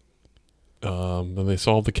 Then they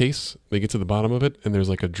solve the case. They get to the bottom of it, and there's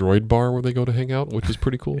like a droid bar where they go to hang out, which is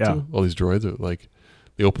pretty cool too. All these droids are like,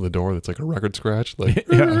 they open the door, it's like a record scratch. Like,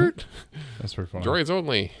 That's pretty funny. droids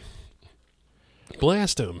only.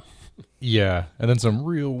 Blast them. Yeah. And then some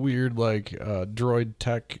real weird like droid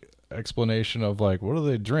tech explanation of like, what do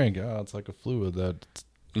they drink? Oh, it's like a fluid that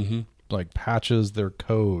like patches their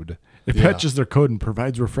code. It patches their code and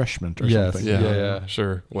provides refreshment or something. Yeah.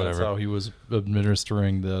 Sure. Whatever. That's how he was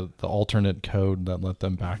administering the alternate code that let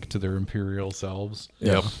them back to their Imperial selves.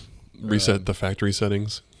 Yep. Reset the factory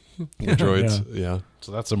settings. The droids. Yeah.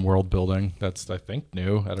 So that's some world building. That's, I think,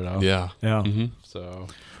 new. I don't know. Yeah. Yeah. Mm-hmm. So,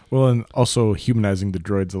 Well, and also humanizing the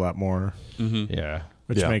droids a lot more, Mm-hmm. yeah.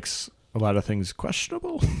 which Yeah. makes a lot of things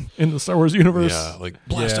questionable in the Star Wars universe. Yeah. Like,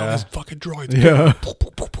 blast all Yeah. these fucking droids. Yeah.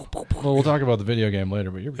 Well, we'll talk about the video game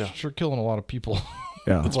later, but you're Yeah. sure killing a lot of people.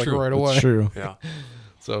 Yeah. It's like true. right away. It's true. Yeah.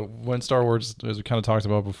 So when Star Wars, as we kind of talked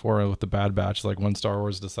about before with the Bad Batch, like when Star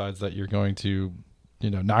Wars decides that you're going to,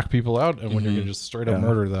 knock people out and when you're going to just straight up Yeah.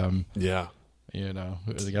 murder them, Yeah. I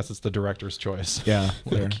guess it's the director's choice. Yeah.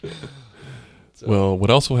 There. So, Well, what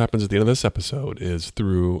also happens at the end of this episode is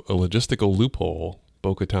through a logistical loophole,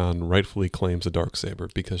 Bo-Katan rightfully claims the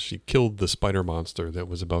Darksaber because she killed the spider monster that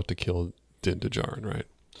was about to kill Din Djarin, right?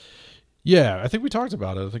 yeah, I think we talked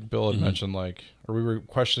about it. I think Bill had mentioned or we were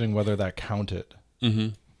questioning whether that counted. Mm-hmm.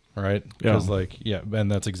 right? Yeah. Because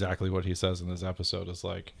and that's exactly what he says in this episode is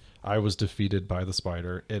like, I was defeated by the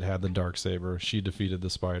spider. It had the Darksaber. She defeated the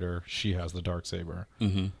spider. She has the Darksaber.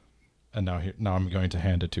 Mm-hmm. And now I'm going to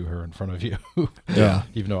hand it to her in front of you. Yeah.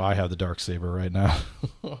 Even though I have the Darksaber right now.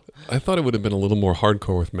 I thought it would have been a little more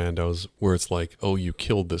hardcore with Mando's, where it's like, oh, you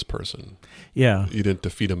killed this person. Yeah. You didn't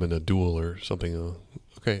defeat him in a duel or something.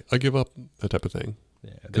 Okay, I give up, that type of thing.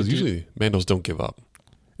 Yeah, Because usually Mandos don't give up.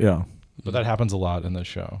 Yeah. but that happens a lot in this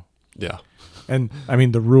show. Yeah. And I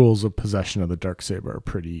mean, the rules of possession of the Darksaber are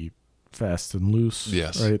pretty fast and loose.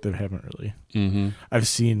 Yes. Right? They haven't really. Mm-hmm. I've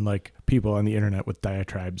seen like people on the internet with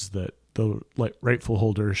diatribes that the like rightful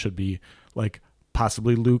holder should be like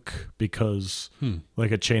possibly Luke because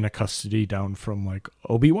like a chain of custody down from like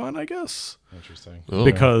Obi-Wan, I guess. Interesting. Oh.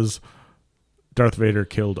 Because Darth Vader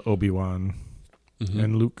killed Obi-Wan Mm-hmm.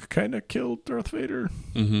 and Luke kind of killed Darth Vader.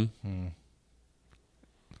 Mm-hmm.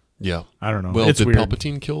 Yeah. I don't know. Well, It's did weird.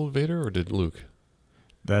 Palpatine kill Vader or did Luke?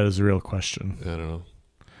 That is a real question. I don't know.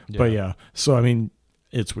 But yeah, so I mean,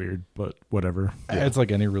 it's weird, but whatever. It's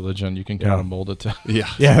like any religion. You can kind of mold it to Yeah.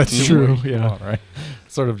 Yeah, that's true. Come Yeah. on, right?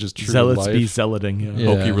 Sort of just true Zealots life. be zealoting. Yeah.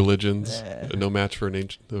 Yeah. Hokey religions. No match for an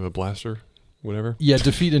ancient a blaster, whatever. Yeah,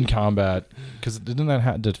 defeat in combat. Because didn't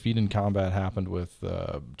that defeat in combat happened with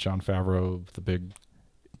Jon Favreau, the big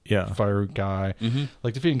Yeah. fire guy? Mm-hmm.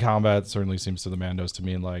 Like defeat in combat certainly seems to the Mandos to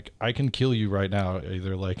mean like I can kill you right now.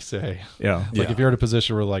 Either like say Yeah. like if you're in a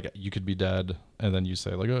position where like you could be dead, and then you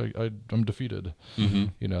say like I'm defeated. Mm-hmm.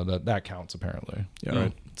 You know that counts apparently. Yeah.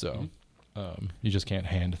 Right. So you just can't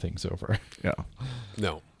hand things over. Yeah.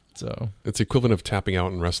 No. So It's the equivalent of tapping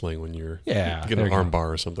out in wrestling when you're yeah, you get there an you arm go.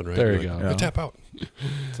 bar or something, right? There You're you like, go. "I Yeah. tap out.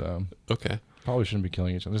 So Okay. probably shouldn't be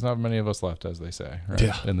killing each other. There's not many of us left, as they say. Right?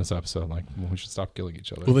 Yeah. In this episode, like we should stop killing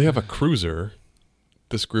each other. Well, they have a cruiser.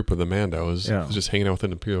 This group of the Mandos Yeah. is just hanging out with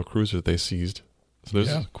an Imperial cruiser that they seized. So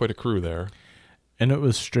there's quite a crew there. And it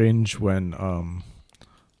was strange when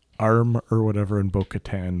Arm or whatever in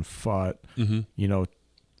Bo-Katan fought, Mm-hmm. you know,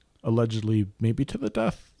 allegedly maybe to the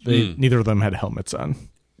death. They Mm. neither of them had helmets on.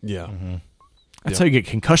 Yeah. Mm-hmm. That's Yeah. how you get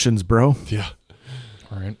concussions, bro. Yeah.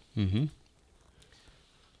 All right. Mm-hmm.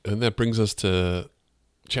 And that brings us to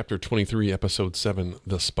chapter 23, episode 7,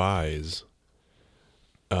 The Spies.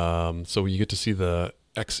 So you get to see the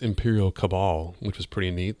ex-Imperial Cabal, which was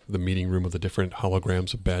pretty neat. The meeting room of the different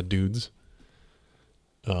holograms of bad dudes.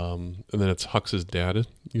 And then it's Hux's dad,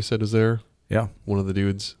 you said, is there? Yeah. One of the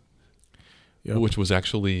dudes, Yep. which was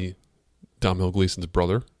actually Domhnall Gleeson's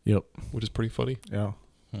brother, Yep. which is pretty funny. Yeah.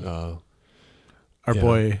 Uh, Our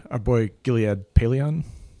Yeah. boy Gilead Paleon,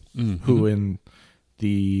 mm-hmm. who in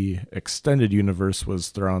the extended universe was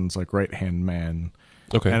Thrawn's like right-hand man.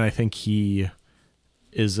 Okay. And I think he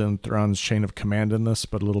is in Thrawn's chain of command in this,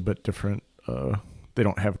 but a little bit different. They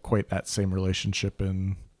don't have quite that same relationship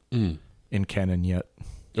in canon yet.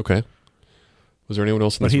 Okay. Was there anyone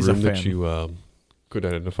else in But this he's a room that fan. you could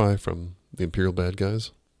identify from the Imperial bad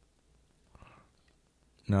guys?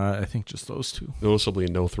 No, I think just those two. Noticeably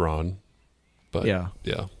no Thrawn, but Yeah.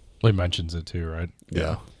 yeah. Well, he mentions it too, right?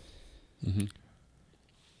 Yeah. Mm-hmm.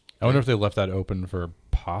 I wonder if they left that open for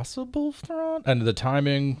possible Thrawn and the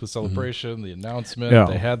timing, the celebration, the announcement. Yeah.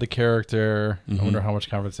 They had the character. Mhm. I wonder how much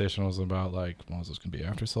conversation was about like, well, is this going to be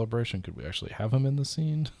after celebration? Could we actually have him in the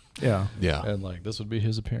scene? Yeah. Yeah. And like this would be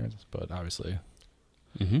his appearance, but obviously,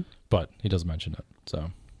 Mm-hmm. but he doesn't mention it.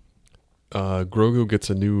 So Grogu gets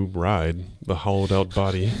a new ride, the hollowed out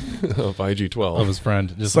body of IG-12. of his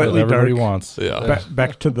friend, just Slightly what everybody dark. wants. Yeah.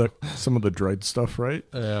 Back to some of the droid stuff, right?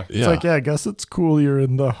 Yeah. It's like, yeah, I guess it's cool you're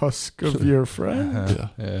in the husk of your friend.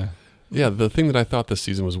 Yeah. Yeah. Yeah, the thing that I thought this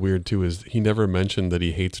season was weird too is he never mentioned that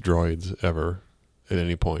he hates droids ever at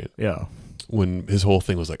any point. Yeah. When his whole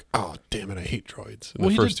thing was like, oh, damn it, I hate droids in Well,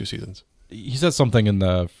 the he first did- 2 seasons. He said something in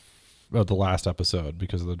the last episode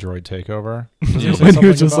because of the droid takeover. Yeah. When he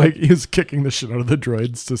was just like, he was kicking the shit out of the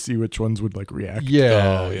droids to see which ones would like react.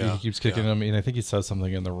 yeah, Oh, yeah. he keeps kicking Yeah. him, and I think he says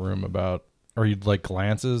something in the room about, or he like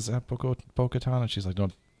glances at Bo-Katan, and she's like,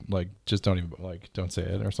 "Don't don't even don't say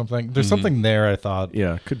it," or something. There's Mhm. something there. I thought,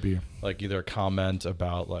 Yeah, could be. like either a comment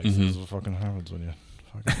about like Mhm. this is what fucking happens when you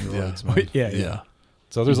fucking Yeah. droids, man. Yeah.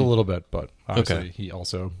 So there's a Mhm. little bit, but obviously Okay. he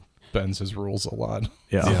also bends his rules a lot.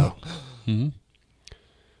 Yeah. Mm-hmm.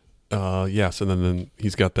 Yes, and then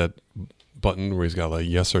he's got that button where he's got a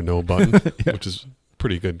yes or no button, which is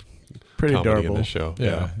pretty good Pretty comedy in adorable. this show.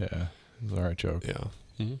 Yeah. It's all right joke. Yeah.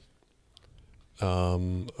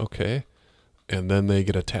 Okay. And then they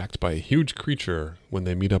get attacked by a huge creature when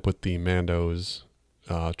they meet up with the Mandos,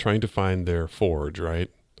 trying to find their forge, right?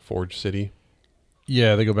 Forge City.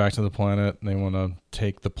 Yeah, they go back to the planet and they want to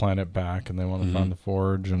take the planet back and they want to Mhm. find the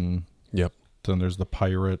forge and Yep. Then there's the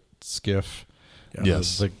pirate skiff. Yeah.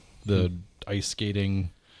 Yes. The ice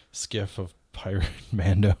skating skiff of pirate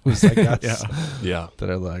Mandos, I guess. Yeah. That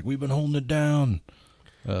are like, we've been holding it down.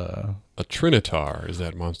 A Trinitar is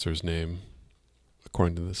that monster's name,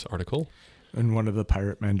 according to this article. And one of the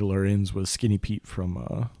pirate Mandalorians was Skinny Pete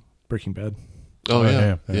from Breaking Bad. Oh,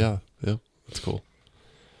 yeah. yeah. That's cool.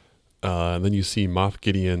 And then you see Moff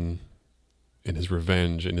Gideon in his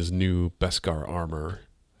revenge in his new Beskar armor.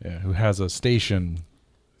 Yeah, who has a station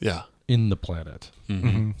Yeah. in the planet.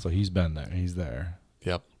 Mm-hmm. So he's been there. He's there.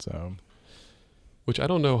 Yep. So, Which I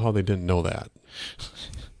don't know how they didn't know that.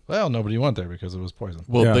 well, nobody went there because it was poison.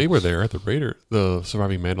 Well, Yeah. they were there. The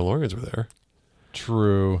surviving Mandalorians were there.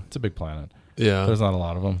 True. It's a big planet. Yeah. There's not a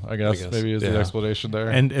lot of them, I guess. Maybe is the Yeah. explanation there.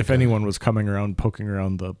 And if anyone was coming around, poking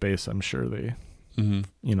around the base, I'm sure they,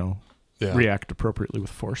 Mm-hmm. Yeah. react appropriately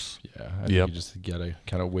with force. yeah, I think Yep. you just gotta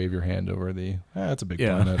kind of wave your hand over it's a big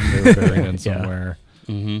Yeah. planet. They were buried in Yeah. somewhere.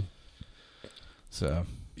 Mm-hmm. So,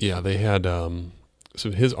 Yeah, they had.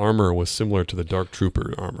 So his armor was similar to the Dark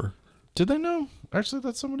Trooper armor. did they know actually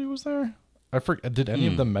that somebody was there? I forget. Did any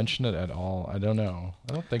of them mention it at all? I don't know.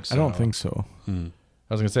 I don't think so. I don't think so.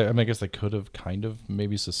 I was gonna say. I mean, I guess they could have kind of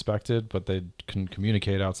maybe suspected, but they couldn't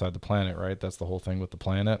communicate outside the planet, right? That's the whole thing with the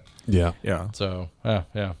planet. Yeah. Yeah. So,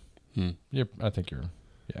 yeah. Hmm. I think you're.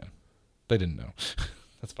 Yeah, they didn't know.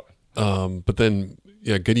 That's fine. But then,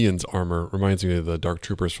 Gideon's armor reminds me of the Dark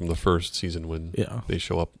Troopers from the first season when Yeah. they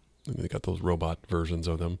show up. And they got those robot versions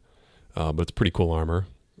of them. But it's pretty cool armor.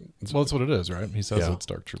 Well, that's what it is, right? He says Yeah. it's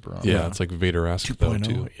Dark Trooper. Yeah, Yeah. it's like Vader-esque though 2.0,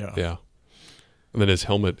 too. yeah. And then his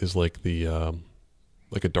helmet is like the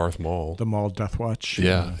like a Darth Maul. The Maul Death Watch.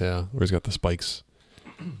 Yeah, where he's got the spikes.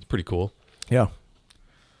 It's pretty cool. Yeah.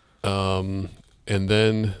 And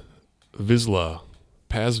then Vizsla,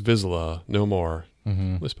 Paz Vizsla, no more.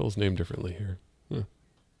 Mm-hmm. They spell his name differently here.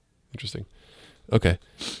 Interesting. Okay.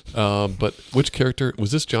 But which character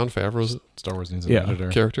was this? John Favreau's Star Wars needs an Yeah. editor.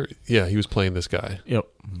 character? Yeah, he was playing this guy. Yep.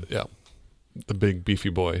 Yeah, the big beefy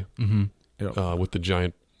boy Mm-hmm. Yep. with the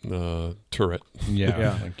giant turret. Yeah,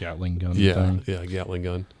 Yeah. like Gatling gun. Yeah, thing. yeah, Gatling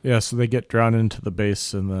gun. Yeah, so they get drawn into the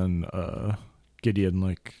base, and then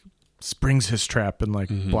Gideon springs his trap and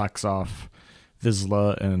Mhm. blocks off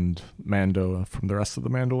Vizsla and Mando from the rest of the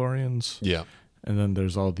Mandalorians. Yeah, And then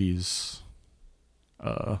there's all these,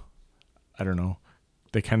 I don't know,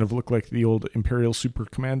 they kind of look like the old Imperial Super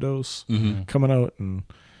Commandos mm-hmm. coming out, and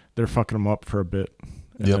they're fucking them up for a bit.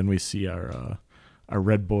 And Yep. then we see our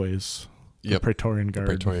Red Boys, the Yep. Praetorian The Guard.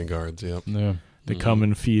 Praetorian Guards. Yep, Yeah. They come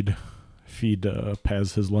and feed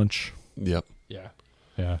Paz his lunch. yep. Yeah.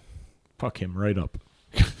 Yeah. Fuck him right up.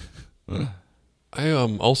 I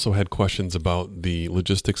also had questions about the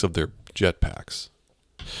logistics of their jetpacks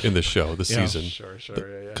in the show this Yeah. season.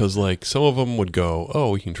 Sure. Yeah. Because some of them would go,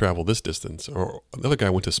 oh, we can travel this distance, or another guy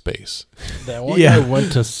went to space. That one Yeah. guy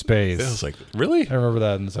went to space. I was like, really? I remember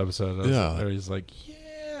that in this episode. Yeah. He's like,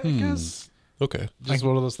 I guess. Okay. Just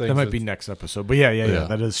one of those things. That might be that's- next episode. But yeah, Yeah.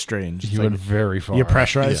 that is strange. It's He like, went very far. you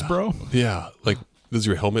pressurized, Yeah. bro? Yeah, does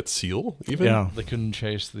your helmet seal even? Yeah. They couldn't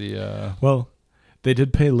chase the. Well, they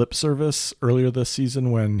did pay lip service earlier this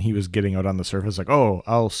season when he was getting out on the surface, like, oh,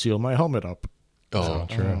 I'll seal my helmet up. Oh,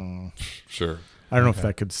 True. sure. I don't know if Okay.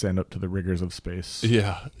 that could stand up to the rigors of space.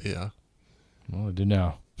 Yeah. Well, I do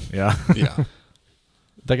now. Yeah. Yeah.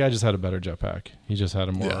 That guy just had a better jetpack. He just had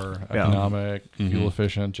a more Yeah. economic, Mhm. fuel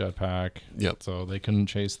efficient jetpack. Yep. So they couldn't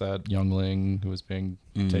chase that youngling who was being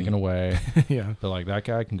Mhm. taken away. Yeah. They're like, that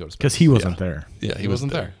guy can go to space. Because he wasn't there. Yeah, He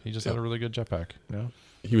wasn't there. He just Yep. had a really good jetpack. Yeah.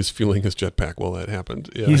 He was feeling his jetpack while that happened.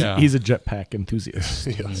 Yeah. Yeah. He's a jetpack enthusiast.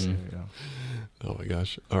 Yes. Mhm. Yeah. Oh my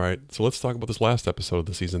gosh. All right. So let's talk about this last episode of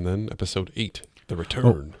the season then. Episode 8, The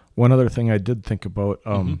Return. One other thing I did think about,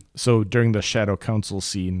 Mhm. so during the Shadow Council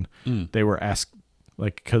scene, they were asked,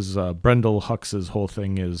 because Brendel Hux's whole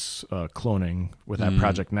thing is cloning with that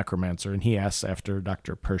Project Necromancer, and he asks after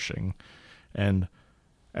Dr. Pershing, and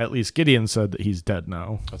at least Gideon said that he's dead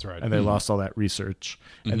now, That's right. and they lost all that research.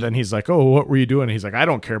 And then he's like, oh, what were you doing? He's like, I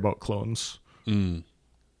don't care about clones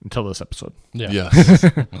until this episode. Yeah. Yes.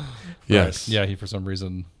 Yes. Right. Yeah, he for some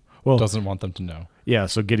reason Well, doesn't want them to know. yeah,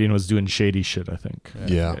 so Gideon was doing shady shit, I think.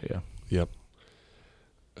 Yeah. Yeah. Yep.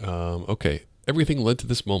 Okay. Everything led to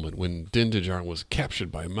this moment when Din Djarin was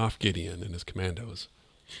captured by Moff Gideon and his commandos.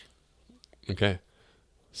 Okay.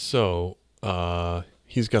 So,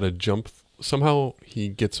 he's got to jump. Somehow he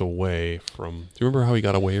gets away from... Do you remember how he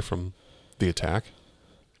got away from the attack?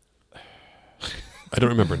 I don't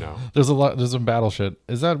remember now. There's some battle shit.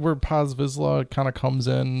 Is that where Paz Vizsla kind of comes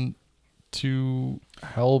in to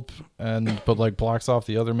help but blocks off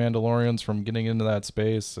the other Mandalorians from getting into that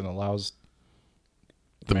space and allows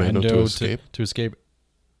the Mando to escape. To escape,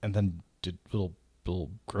 and then did little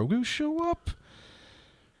Grogu show up?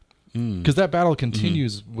 Because that battle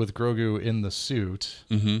continues with Grogu in the suit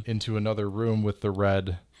into another room with the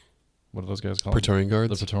red. What are those guys called? Praetorian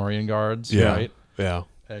Guards. The Praetorian Guards, Yeah. right? Yeah.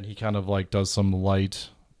 And he kind of like does some light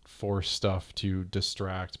force stuff to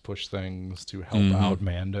distract, push things to help out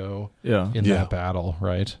Mando in that battle,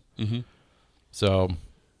 right? Mm-hmm. So,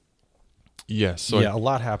 yes. So a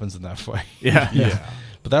lot happens in that fight. Yeah.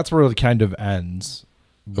 But that's where it kind of ends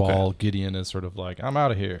while Gideon is sort of like, I'm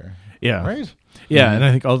out of here. Yeah. Right? Yeah, and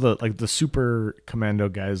I think all the super commando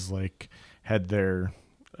guys like had their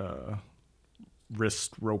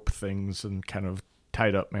wrist rope things and kind of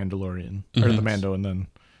tied up Mandalorian or the Mando and then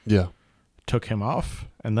took him off.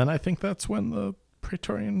 And then I think that's when the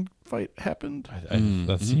Praetorian fight happened.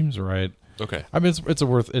 That seems right. Okay. I mean,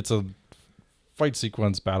 it's a fight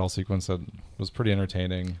sequence, battle sequence that was pretty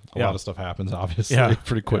entertaining. A lot of stuff happens, obviously,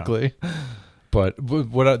 pretty quickly. Yeah. But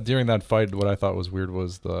during that fight, what I thought was weird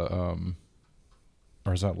was the,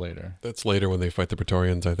 or is that later? That's later when they fight the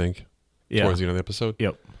Praetorians, I think. Yeah. Towards the end of the episode.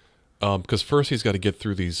 Yep. Because first he's got to get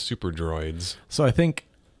through these super droids. So I think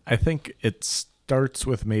it starts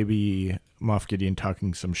with maybe Moff Gideon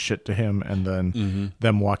talking some shit to him, and then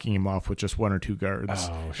them walking him off with just one or two guards.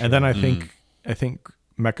 Oh, sure. And then I think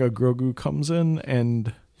Mecha Grogu comes in,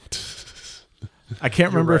 and I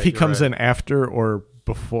can't remember if he comes in after or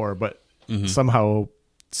before, but somehow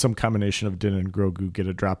some combination of Din and Grogu get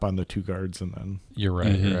a drop on the two guards, and then you're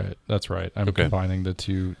right. That's right. I'm combining the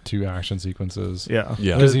two action sequences. Yeah.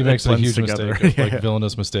 Because he makes a huge together. mistake,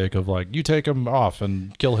 villainous mistake of like, you take him off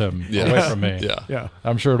and kill him away from me. Yeah.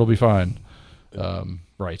 I'm sure it'll be fine.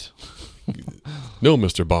 Right. No,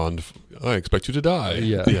 Mr. Bond, I expect you to die.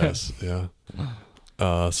 Yeah. Yes. Yeah.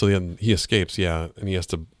 So then he escapes. Yeah, and he has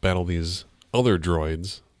to battle these other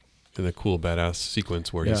droids in a cool badass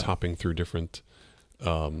sequence where he's hopping through different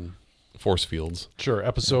force fields. Sure.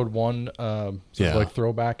 Episode 1, like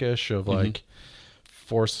throwback-ish of like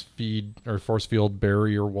force field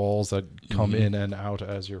barrier walls that come in and out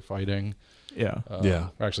as you're fighting. Yeah.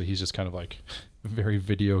 Actually, he's just kind of like very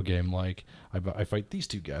video game like. I fight these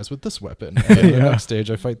two guys with this weapon. And in the next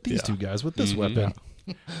stage, I fight these two guys with this weapon.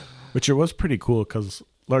 Which it was pretty cool because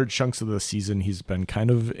large chunks of the season he's been kind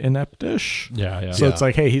of ineptish. Yeah. So it's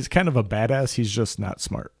like, hey, he's kind of a badass. He's just not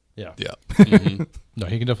smart. Yeah. Mm-hmm. No,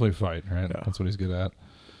 he can definitely fight, right? Yeah. That's what he's good at.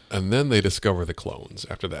 And then they discover the clones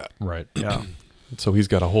after that. Right. Yeah. So he's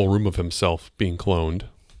got a whole room of himself being cloned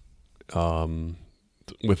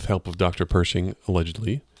with help of Dr. Pershing,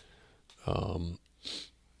 allegedly.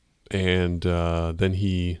 And then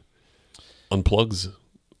he unplugs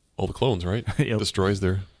all the clones, right? Yep. Destroys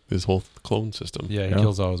his whole clone system. Yeah, he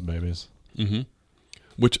kills all his babies. Mm-hmm.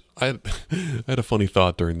 Which I had a funny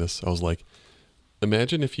thought during this. I was like,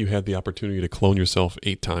 imagine if you had the opportunity to clone yourself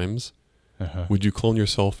 8 times. Would you clone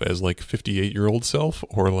yourself as like 58-year-old self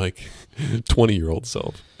or like 20-year-old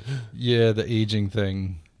self? Yeah, the aging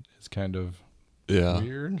thing is kind of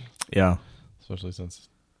weird. Yeah. Especially since,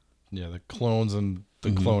 the clones and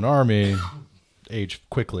the clone army age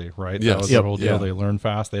quickly, right? Yes. That was the whole deal. They learn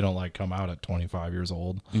fast. They don't like come out at 25 years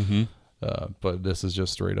old. Mm-hmm. But this is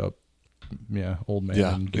just straight up, old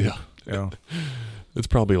man. Yeah. It's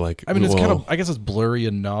probably like, I mean, it's kind of, I guess it's blurry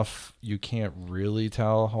enough. You can't really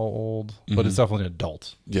tell how old, but it's definitely an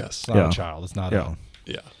adult. Yes. It's not a child. It's not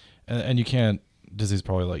Yeah. And you can't, Disney's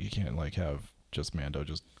probably like, you can't like have just Mando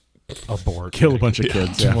just abort. Kill a bunch of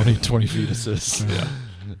kids. 20 fetuses. Yeah.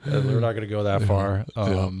 We're not going to go that far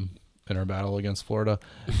in our battle against Florida.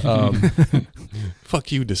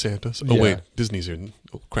 Fuck you, DeSantis. Oh, wait. Disney's in.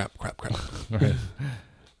 Oh, crap. Right.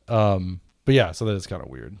 But yeah, so that is kind of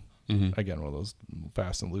weird. Mm-hmm. Again, one of those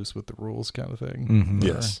fast and loose with the rules kind of thing. Mm-hmm.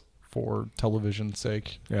 Yes. For television's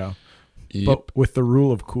sake. Yeah. Yep. But with the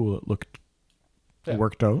rule of cool, it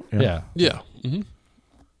worked out. Yeah. Mm-hmm.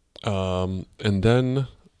 And then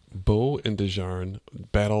Bo and Dejarn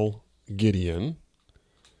battle Gideon.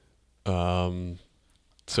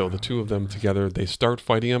 So the two of them together, they start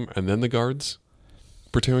fighting him, and then the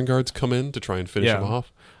Praetorian guards come in to try and finish him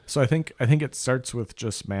off. So I think it starts with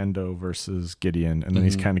just Mando versus Gideon, and then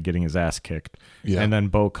he's kind of getting his ass kicked. Yeah. And then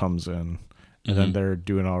Bo comes in, and then they're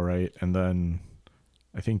doing all right, and then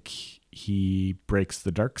I think he breaks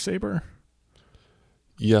the Darksaber.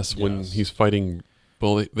 Yes, when he's fighting.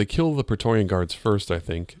 Well, they kill the Praetorian guards first, I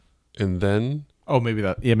think, and then. Oh, maybe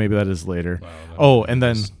that is later. Wow, and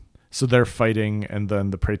then so they're fighting, and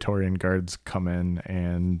then the Praetorian guards come in,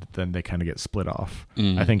 and then they kind of get split off.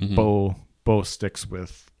 I think Bo sticks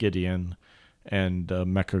with Gideon, and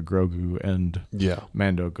Mecha Grogu and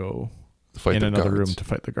Mando go fight in the another guards. room to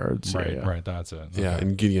fight the guards. Right, Yeah. right. That's it. Yeah, Okay.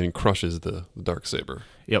 and Gideon crushes the Darksaber.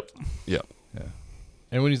 Yep. Yep. Yeah.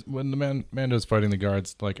 And when the Mando's fighting the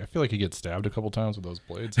guards, like I feel like he gets stabbed a couple times with those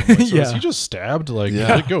blades. I'm like, so Yeah. is he just stabbed? Like,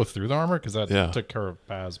 Yeah. did it go through the armor? Because that Yeah. took care of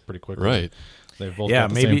Paz pretty quickly. Right. They both Yeah, got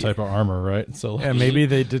the maybe- same type of armor, right? So Yeah, maybe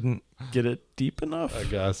they didn't get it deep enough. I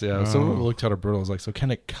guess, yeah. So Oh. it looked kind of brutal. I was like, so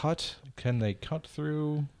can it cut? Can they cut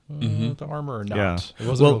through Mhm. the armor or not? Yeah. It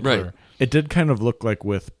wasn't Well, real clear. right. It did kind of look like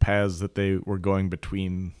with Paz that they were going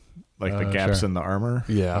between like the gaps Sure. in the armor.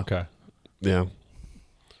 Yeah. Okay. Yeah.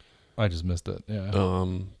 I just missed it. Yeah.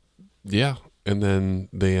 Yeah. And then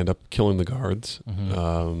they end up killing the guards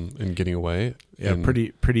Mhm. and getting away. Yeah, and,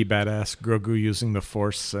 pretty badass. Grogu using the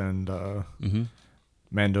Force and Mhm.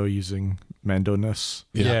 Mando using Mando-ness.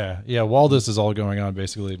 Yeah. While this is all going on,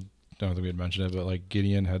 basically, I don't think we had mentioned it, but like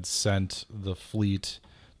Gideon had sent the fleet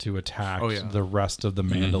to attack Oh, yeah. the rest of the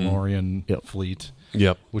Mm-hmm. Mandalorian Yep. fleet,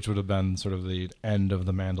 Yep. which would have been sort of the end of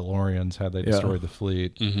the Mandalorians had they Yeah. destroyed the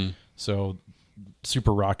fleet. Mm-hmm. So,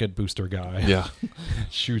 super rocket booster guy Yeah.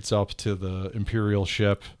 shoots up to the Imperial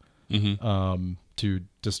ship Mm-hmm. to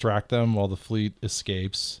distract them while the fleet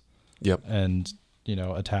escapes Yep. and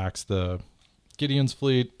attacks the Gideon's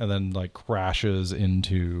fleet and then like crashes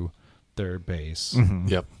into their base, Mhm.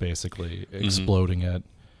 Yep. basically exploding it,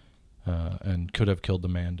 and could have killed the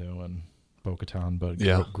Mando and Bo-Katan, but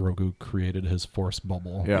Yeah. Grogu created his force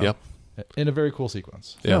bubble Yeah. Yep. in a very cool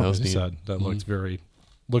sequence. Yeah, that as was you neat. said, that Mhm.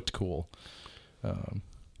 looked cool.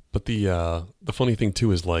 But the funny thing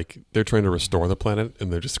too is like they're trying to restore the planet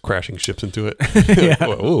and they're just crashing ships into it. Yeah.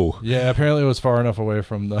 Whoa. Yeah, apparently it was far enough away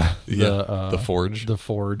from the Forge. the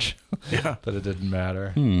forge Yeah. that it didn't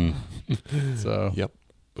matter. So Yep.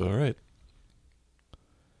 All right.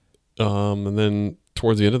 And then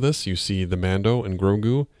towards the end of this, you see the Mando and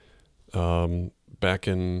Grogu, back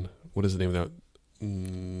in what is the name of that?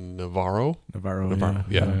 Navarro, Navarro.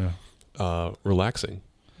 yeah. Relaxing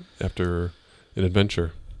after an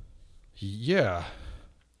adventure. Yeah.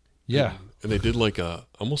 And they did like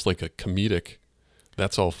almost like a comedic,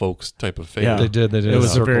 that's all folks type of fade. Yeah. They did. It was a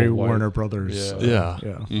circle very wipe. Warner Brothers. Yeah. Yeah.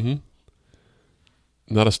 Yeah. Mm-hmm.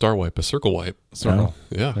 Not a star wipe, a circle wipe. Circle.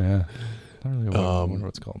 Yeah. Yeah. I don't really wonder what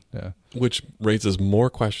it's called. Yeah. Which raises more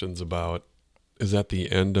questions about, is that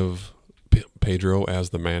the end of Pedro as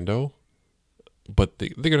the Mando? But they're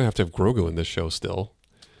going to have Grogu in this show still.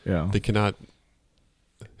 Yeah. They cannot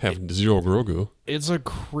have zero Grogu. It's a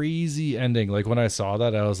crazy ending. Like when I saw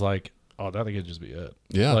that, I was like, oh, that could just be it.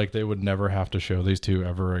 Yeah. Like they would never have to show these two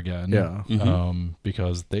ever again. Yeah. Mhm.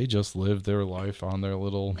 Because they just lived their life on their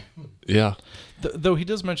little. Yeah. Though he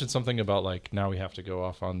does mention something about like now we have to go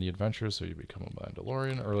off on the adventure, so you become a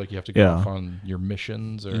Mandalorian, or like you have to go Yeah. off on your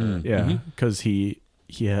missions, or Yeah, Mhm. because he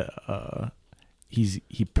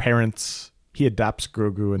parents, he adopts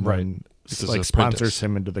Grogu and Right. then It's his like apprentice. sponsors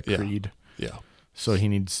him into the Yeah. creed. Yeah. So he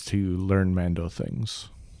needs to learn Mando things.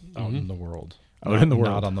 out Mhm. in the world, Out in the world.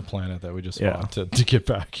 not on the planet that we just Yeah. fought to get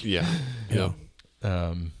back. Yeah. Yeah.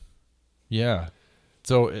 Yeah.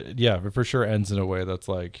 So yeah, it for sure ends in a way that's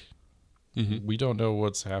like Mhm. we don't know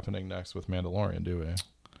what's happening next with Mandalorian, do we?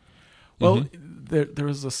 Well, Mm-hmm. there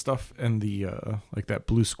was the stuff in the like that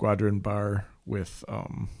Blue Squadron bar with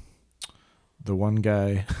the one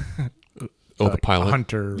guy. Oh, the pilot.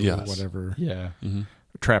 Hunter, Yes. or whatever, Yeah. Mhm.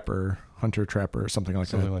 Hunter Trapper, something like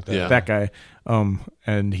Something that. like that. Yeah. That guy,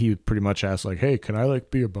 and he pretty much asked like, "Hey, can I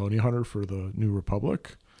like be a bounty hunter for the New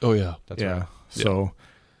Republic?" Oh, yeah. That's yeah. right. So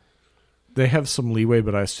they have some leeway,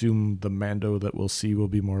 but I assume the Mando that we'll see will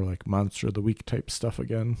be more like Monster of the Week type stuff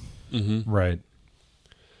again. Mm-hmm. Right.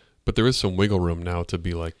 But there is some wiggle room now to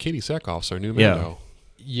be like, Katie Sackhoff's our new Yeah. Mando.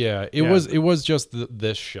 Yeah. It was just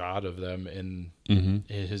this shot of them in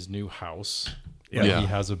Mm-hmm. his new house. Yeah. Like, Yeah. he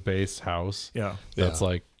has a base house Yeah. that's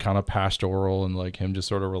like kind of pastoral and like him just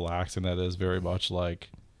sort of relaxing. That is very much like,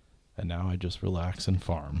 and now I just relax and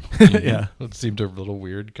farm. Yeah. It seemed a little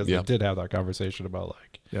weird because Yep. they did have that conversation about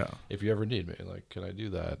like, Yeah. if you ever need me, like, can I do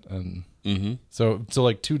that? And Mm-hmm. so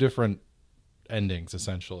like two different endings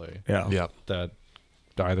essentially Yeah. Yeah. that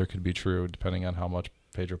either could be true depending on how much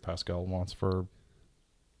Pedro Pascal wants for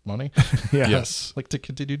money, Yeah. Yes. like to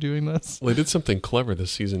continue doing this. Well, they did something clever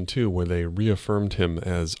this season too, where they reaffirmed him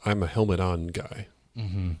as I'm a helmet-on guy,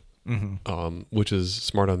 Mm-hmm. Mm-hmm. which is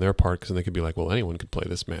smart on their part because then they could be like, well, anyone could play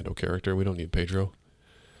this Mando character. We don't need Pedro.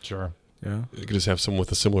 Sure. Yeah. You could just have someone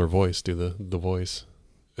with a similar voice do the voice,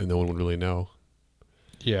 and no one would really know.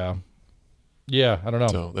 Yeah. Yeah. I don't know.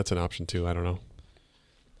 So that's an option too. I don't know.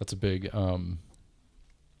 That's a big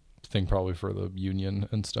thing probably for the union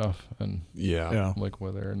and stuff, and Yeah. Yeah. like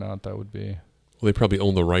whether or not that would be Well, they probably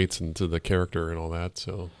own the rights into the character and all that,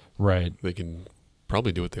 so right. they can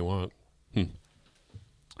probably do what they want.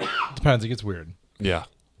 Depends. It gets weird. Yeah.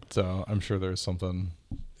 So I'm sure there's something.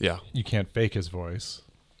 Yeah. You can't fake his voice.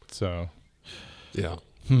 So. Yeah.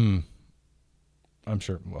 I'm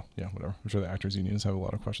sure. Well, yeah, whatever. I'm sure the actors unions have a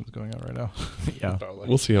lot of questions going on right now. Yeah. About, like,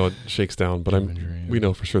 We'll see how it shakes down, but we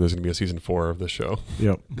know for sure there's going to be a season 4 of this show.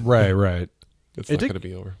 Yep. Right. It's not going to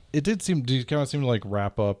be over. It did kind of seem to like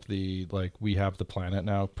wrap up we have the planet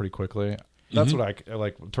now pretty quickly. That's what I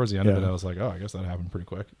like towards the end of it. I was like, oh, I guess that happened pretty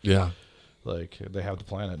quick. Yeah. Like they have the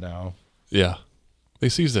planet now. Yeah. They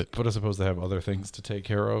seized it. But I suppose they have other things to take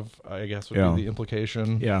care of, I guess would be the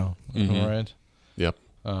implication. Yeah. Right. Yep.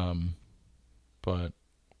 But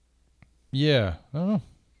yeah, I don't know.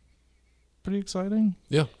 Pretty exciting.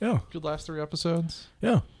 Yeah. Good last 3 episodes.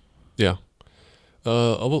 Yeah. Yeah.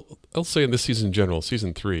 I'll say in this season in general,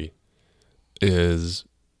 season 3 is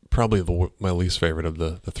probably my least favorite of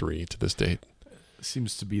the 3 to this date.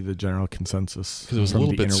 Seems to be the general consensus. Because it was a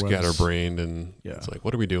little bit scatterbrained, and it's like,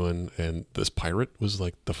 what are we doing? And this pirate was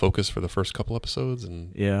like the focus for the first couple episodes,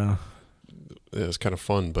 and it was kind of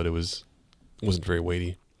fun, but it wasn't very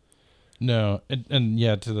weighty. No, and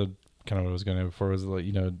yeah, to the kind of what I was going to before was like,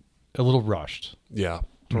 a little rushed. Yeah.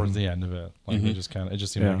 Towards the end of it, like it just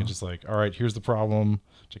seemed like it just like, all right, here's the problem,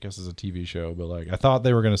 which I guess is a TV show, but like I thought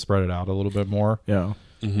they were going to spread it out a little bit more. Yeah.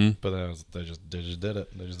 But then they just did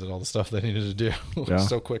it. They just did all the stuff they needed to do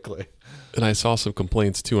so quickly. And I saw some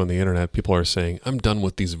complaints too on the internet. People are saying, I'm done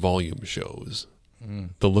with these volume shows.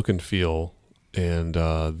 The look and feel and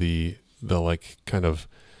the like kind of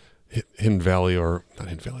Hidden Valley, or not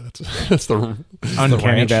Hidden Valley, that's the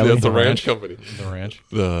Uncanny Valley. That's the ranch company. The ranch.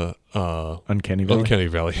 The Uncanny Valley. Uncanny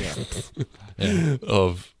Valley.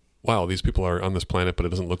 Of, wow, these people are on this planet, but it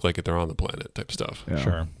doesn't look like it, they're on the planet type stuff. Yeah.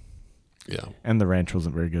 Sure. Yeah. And the ranch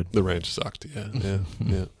wasn't very good. The ranch sucked. Yeah. And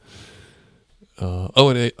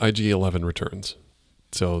IG-11 returns.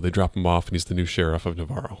 So they drop him off, and he's the new sheriff of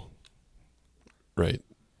Navarro. Right.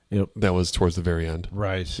 Yep. That was towards the very end.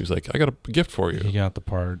 Right. He was like, I got a gift for you. He got the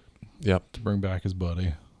part. Yep. To bring back his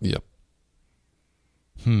buddy. Yep.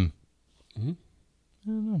 I don't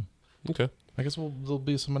know. Okay. I guess there'll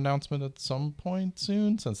be some announcement at some point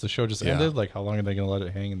soon, since the show just ended. Like, how long are they going to let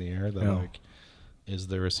it hang in the air? That like, is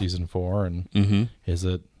there a season 4? And is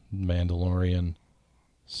it Mandalorian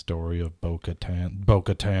story of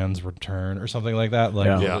Bo-Katan's return or something like that?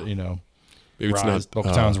 Like, maybe it's not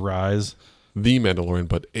Bo-Katan's rise. The Mandalorian,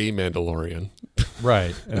 but a Mandalorian.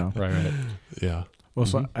 Right. Yeah. Right. Yeah. Well,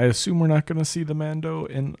 so I assume we're not going to see the Mando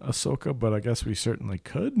in Ahsoka, but I guess we certainly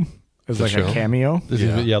could. As The like show? a cameo.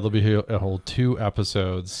 There'll be a whole 2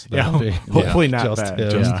 episodes. Hopefully not just bad.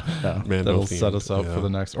 him. Yeah. Mando That'll set us up for the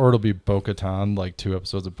next, or it'll be Bo-Katan, like 2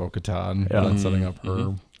 episodes of Bo-Katan, and then setting up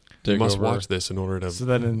her. You must watch this in order to. So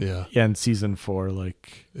then in season 4,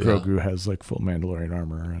 like Grogu has like full Mandalorian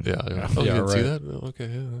armor. And, Oh, you didn't see that? Oh,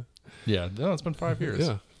 okay. Yeah. No, it's been 5 years.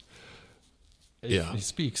 Yeah. He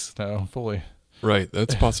speaks now fully. Right.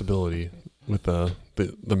 That's a possibility with the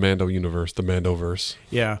Mando universe, the Mandoverse.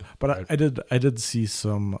 Yeah, but I did see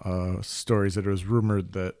some stories that it was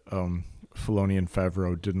rumored that Filoni and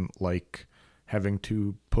Favreau didn't like having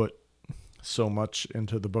to put so much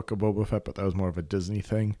into the Book of Boba Fett, but that was more of a Disney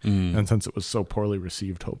thing. And since it was so poorly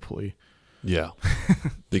received, hopefully. Yeah.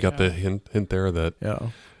 They got the hint there that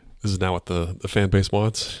this is now what the fan base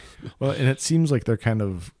wants. Well, and it seems like they're kind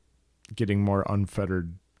of getting more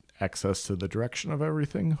unfettered access to the direction of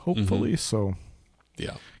everything, hopefully. So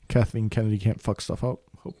Kathleen Kennedy can't fuck stuff up,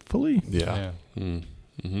 hopefully. Yeah.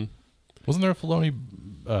 Wasn't there a Filoni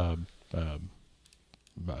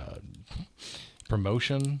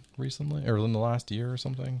promotion recently, or in the last year or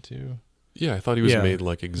something too? Yeah, I thought he was made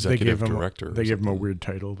like executive director. They gave him a weird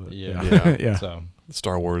title. But yeah. So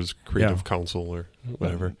Star Wars Creative Council or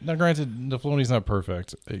whatever. Now, granted, the Filoni's not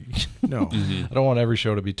perfect. No, I don't want every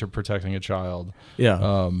show to be protecting a child.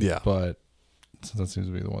 Yeah, but that seems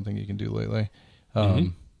to be the one thing you can do lately.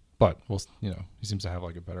 But he seems to have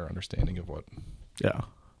like a better understanding of what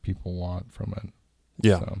people want from it.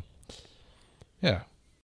 Yeah. So, yeah.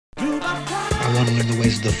 I want to learn the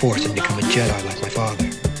ways of the Force and become a Jedi like my father.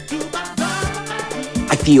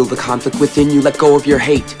 I feel the conflict within you. Let go of your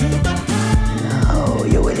hate. Now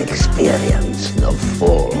you will experience the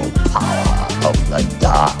full power of the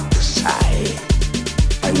dark side.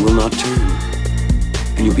 I will not turn,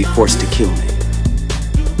 and you'll be forced to kill me.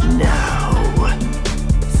 Now,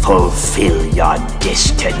 fulfill your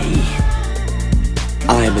destiny.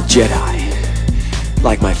 I am a Jedi,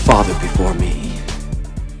 like my father before me.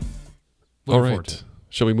 All right.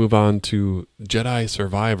 Shall we move on to Jedi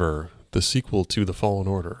Survivor, the sequel to The Fallen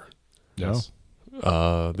Order? Yes.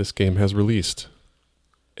 This game has released.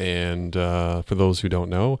 And for those who don't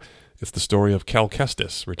know, It's the story of Cal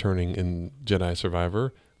Kestis returning in Jedi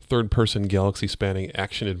Survivor, third-person galaxy-spanning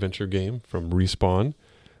action-adventure game from Respawn,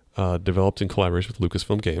 developed in collaboration with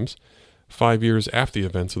Lucasfilm Games. 5 years after the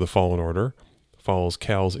events of the Fallen Order, follows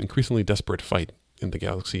Cal's increasingly desperate fight in the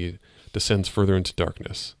galaxy descends further into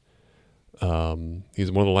darkness.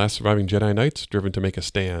 He's one of the last surviving Jedi Knights, driven to make a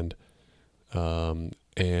stand,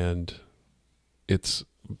 and it's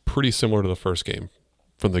pretty similar to the first game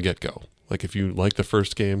from the get-go. Like, if you like the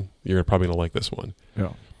first game, you're probably going to like this one.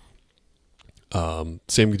 Yeah.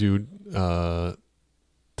 Same dude,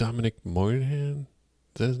 Dominic Moynihan,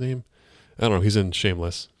 is that his name? I don't know. He's in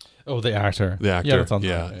Shameless. Oh, the actor. The actor. Yeah, that sounds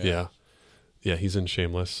yeah, right. yeah. Yeah, he's in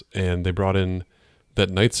Shameless. And they brought in that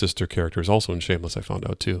Night Sister character is also in Shameless, I found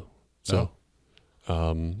out, too. So,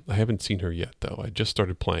 I haven't seen her yet, though. I just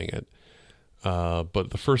started playing it.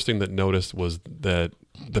 But the first thing that noticed was that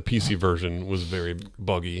the PC version was very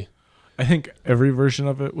buggy. I think every version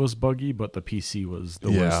of it was buggy, but the PC was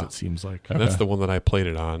the worst, it seems like. And that's the one that I played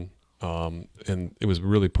it on. And it was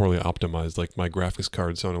really poorly optimized. Like, my graphics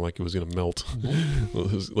card sounded like it was going to melt. It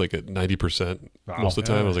was like at 90% most of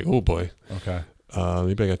the time. I was like, oh boy. Okay.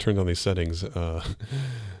 Maybe I got to turn down these settings.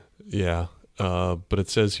 Yeah. But it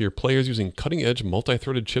says here, players using cutting-edge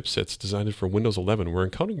multi-threaded chipsets designed for Windows 11 were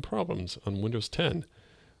encountering problems on Windows 10,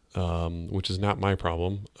 which is not my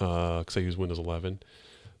problem because I use Windows 11.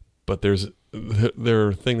 But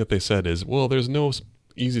their thing that they said is, well, there's no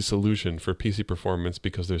easy solution for PC performance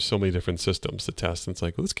because there's so many different systems to test. And it's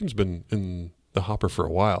like, well, this game's been in the hopper for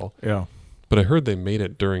a while. Yeah. But I heard they made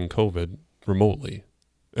it during COVID remotely.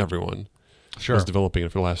 Everyone was developing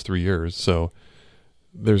it for the last 3 years. So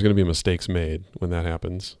there's going to be mistakes made when that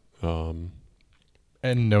happens. And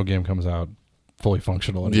no game comes out fully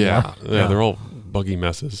functional anymore. Yeah, they're all buggy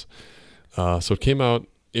messes. So it came out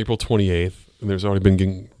April 28th, and there's already been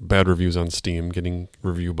getting bad reviews on Steam, getting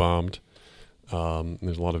review bombed.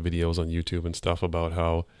 There's a lot of videos on YouTube and stuff about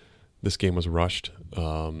how this game was rushed.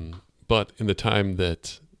 But in the time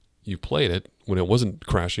that you played it, when it wasn't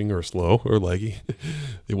crashing or slow or laggy,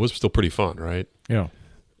 it was still pretty fun, right? Yeah.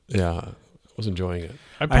 Yeah, I was enjoying it.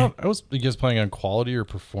 I was just playing on quality or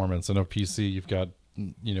performance. I know PC, you've got,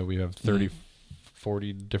 we have 30,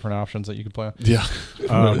 40 different options that you could play on. Yeah.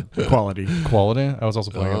 Quality. Quality? I was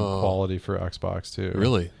also playing on quality for Xbox too.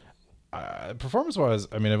 Really? Performance-wise,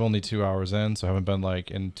 I mean, I've only 2 hours in, so I haven't been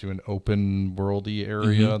like into an open worldy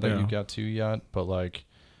area that you got to yet. But like,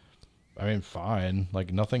 I mean, fine.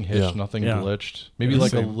 Like nothing hitched, nothing glitched. Maybe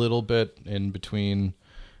like a little bit in between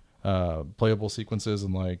playable sequences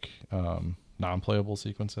and like non-playable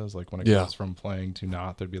sequences. Like when it goes from playing to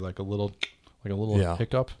not, there'd be like a little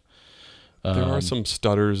hiccup. There are some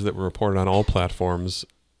stutters that were reported on all platforms,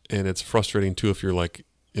 and it's frustrating too if you're like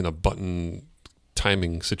in a button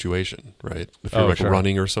timing situation, right? If you're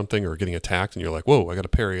running or something or getting attacked and you're like, whoa, I got to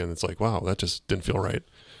parry, and it's like, wow, that just didn't feel right.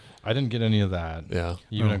 I didn't get any of that. Yeah.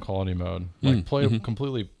 Even in quality mode. Like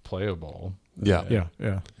completely playable. Yeah.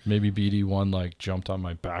 Maybe BD1 like jumped on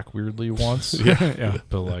my back weirdly once.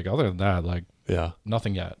 But like other than that, like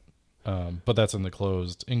nothing yet. But that's in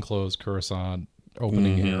the enclosed Coruscant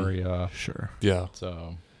opening area. Sure. Yeah.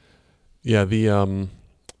 So the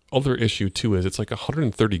other issue too is it's like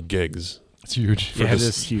 130 gigs. It's huge. For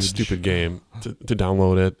this huge stupid game to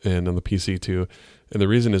download it, and on the PC too. And the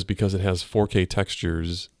reason is because it has 4K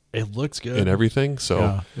textures. It looks good and everything.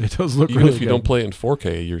 So it does look even really if you good. don't play it in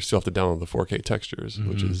 4K, you still have to download the 4K textures,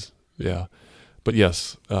 which is But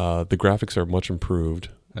yes, the graphics are much improved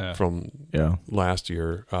from last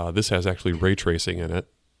year. This has actually ray tracing in it,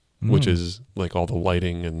 which is like all the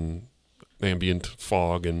lighting and ambient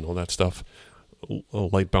fog and all that stuff.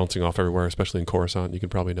 Light bouncing off everywhere, especially in Coruscant. You can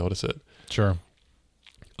probably notice it. Sure.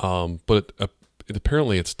 But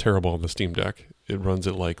apparently it's terrible on the Steam Deck. It runs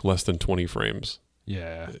at like less than 20 frames.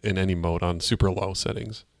 Yeah. In any mode on super low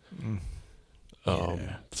settings. So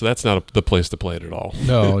that's not the place to play it at all.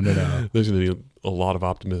 No. There's going to be a lot of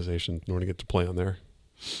optimization in order to get to play on there.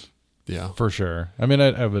 Yeah, for sure. I mean,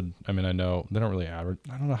 I know they don't really I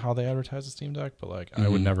don't know how they advertise the Steam Deck, but like I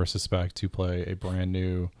would never suspect to play a brand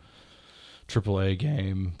new AAA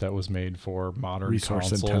game that was made for modern resource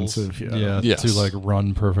consoles, intensive, to like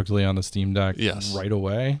run perfectly on the Steam Deck right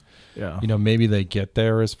away. Yeah, maybe they get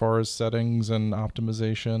there as far as settings and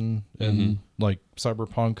optimization and like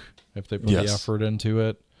Cyberpunk if they put the effort into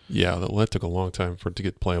it. Yeah, that took a long time for it to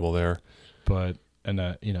get playable there. But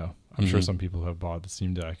I'm sure some people who have bought the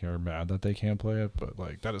Steam Deck are mad that they can't play it, but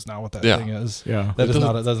like that is not what that thing is. Yeah, that's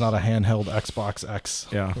not a handheld Xbox X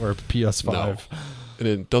or PS5. No. And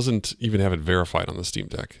it doesn't even have it verified on the Steam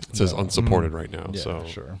Deck. It says unsupported right now, so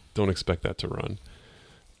don't expect that to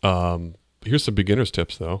run. Here's some beginner's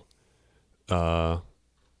tips though.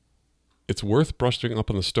 it's worth brushing up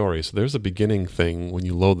on the story. So there's a beginning thing when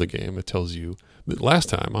you load the game. It tells you that last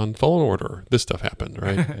time on Fallen Order, this stuff happened,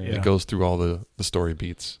 right? Yeah. It goes through all the story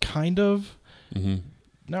beats. Kind of. Mm-hmm.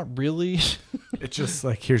 Not really. It's just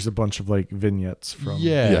like, here's a bunch of like vignettes from.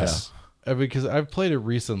 Yeah. Yes. Because I've played it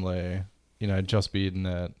recently. I just beaten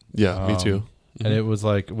it. Yeah, me too. And it was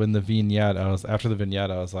like when the vignette, after the vignette,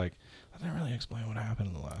 I was like, I didn't really explain what happened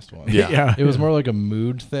in the last one. Yeah. Yeah. It was more like a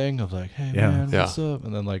mood thing of like, hey, Yeah. man, Yeah. what's up?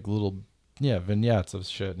 And then like little, vignettes of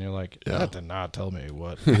shit. And you're like, Yeah. that did not tell me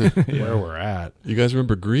where we're at. You guys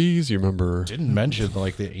remember Grease? You remember Didn't mention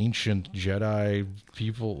like the ancient Jedi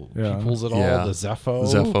peoples at all. Yeah. The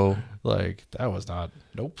Zepho. Zepho? Like that was not,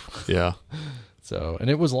 nope. Yeah. So, and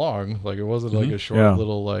it was long. Like it wasn't like a short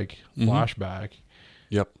little like flashback,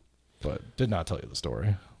 Yep. but did not tell you the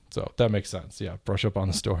story. So that makes sense. Yeah. Brush up on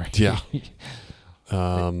the story. Yeah.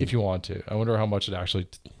 If you want to. I wonder how much it actually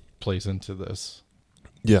plays into this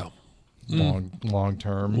Yeah. long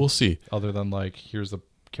term. We'll see. Other than like, here's a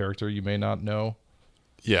character you may not know.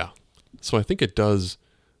 Yeah. So I think it does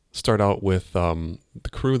start out with the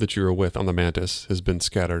crew that you were with on the Mantis has been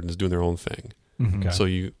scattered and is doing their own thing. Mhm. Okay. So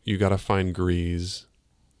you got to find Grease.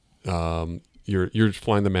 You're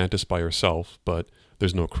flying the Mantis by yourself, but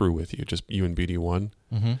there's no crew with you, just you and BD1.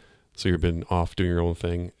 Mm-hmm. So you've been off doing your own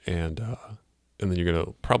thing, and then you're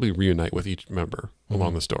gonna probably reunite with each member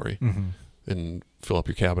along the story Mhm. and fill up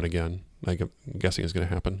your cabin again. I'm guessing is going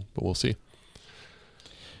to happen, but we'll see.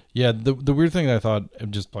 Yeah. The weird thing that I thought,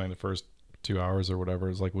 just playing the first 2 hours or whatever,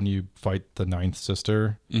 is like when you fight the ninth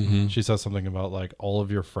sister, Mm-hmm. she says something about like all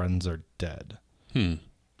of your friends are dead. So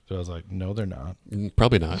So I was like, no, they're not.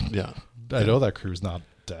 probably not. Yeah. I know that crew's not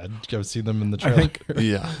dead. I've seen them in the I trailer. think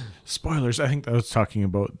Yeah. spoilers. I think that was talking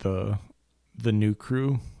about the new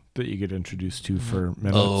crew that you get introduced to for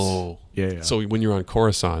minutes. Oh. Yeah. So when you're on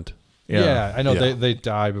Coruscant. yeah, I know Yeah. they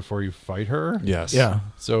die before you fight her. Yes. Yeah.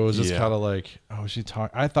 So it was just Yeah. kind of like, oh, she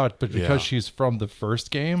talk. I thought, but because Yeah. she's from the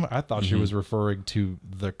first game, I thought she Mhm. was referring to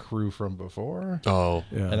the crew from before. Oh.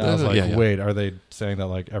 Yeah. And I was like, Yeah. wait, are they saying that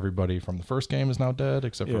like everybody from the first game is now dead?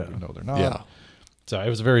 Except for, Yeah. no, they're not. Yeah. So it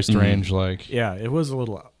was very strange, like, Yeah, it was a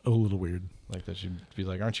little weird. like that she'd be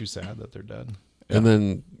like, aren't you sad that they're dead? And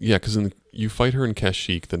then, because you fight her in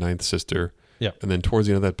Kashyyyk, the ninth sister. Yep. And then towards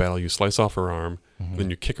the end of that battle, you slice off her arm, Mhm. then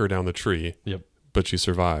you kick her down the tree. Yep. But she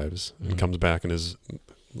survives and Mhm. comes back in his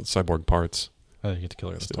cyborg parts. You get to kill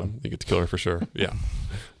her this time. You get to kill her for sure. Yeah.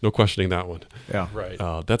 No questioning that one. Yeah. Right.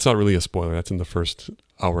 That's not really a spoiler. That's in the first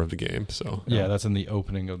hour of the game. So. Yeah, that's in the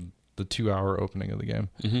opening of the 2-hour opening of the game.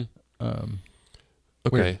 Mm-hmm.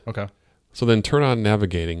 Weird. Okay. Okay. So then turn on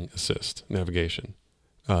navigation.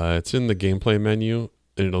 It's in the gameplay menu,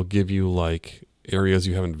 and it'll give you like areas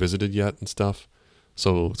you haven't visited yet and stuff.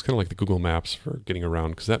 So it's kind of like the Google Maps for getting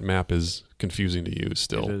around, because that map is confusing to use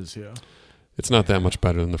still. It is, yeah. It's not that much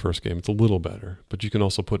better than the first game. It's a little better, but you can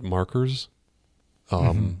also put markers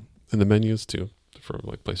in the menus too for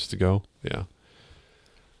like places to go. Yeah.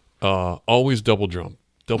 Always double jump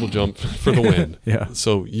for the win. Yeah.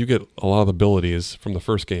 So you get a lot of the abilities from the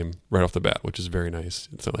first game right off the bat, which is very nice.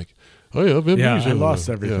 It's not like, oh yeah, I've amnesia. Yeah, I lost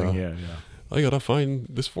everything. Yeah. I gotta find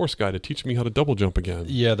this Force guy to teach me how to double jump again.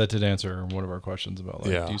 Yeah, that did answer one of our questions about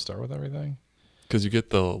like, Yeah. do you start with everything? Because you get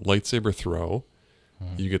the lightsaber throw,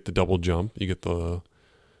 you get the double jump, you get the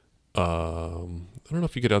I don't know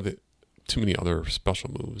if you get too many other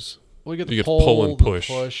special moves. Well, you get You the get pull and the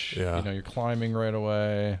push. Yeah. you're climbing right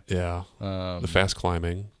away. Yeah, the fast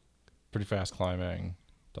climbing. Pretty fast climbing,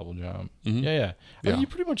 double jump. Mhm. Yeah. I Yeah. mean, you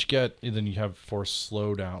pretty much get. Then you have force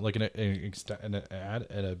slowdown, like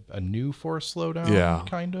a new force slowdown. Yeah.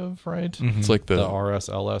 kind of right. It's like The the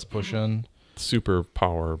RSLS push in. super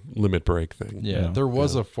power limit break thing. Yeah, Yeah. there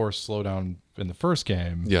was a force slowdown in the first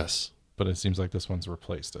game. Yes, but it seems like this one's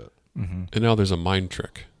replaced it. Mm-hmm. and now there's a mind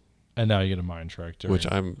trick, And now you get a mind trick, which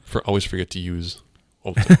always forget to use.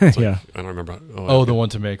 All the time. It's like, Yeah. I don't remember. Oh, the one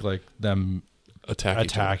to make like them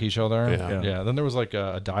attack each other. Yeah. Yeah. Then there was like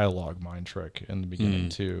a dialogue mind trick in the beginning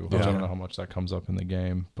too, which I don't know how much that comes up in the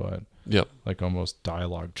game, but Yep. like almost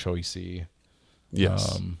dialogue choicey.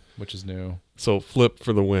 Yes. Which is new. So flip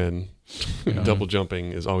for the win. Yeah. Double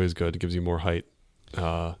jumping is always good. It gives you more height.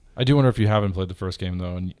 I do wonder if you haven't played the first game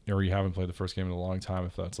though, or you haven't played the first game in a long time,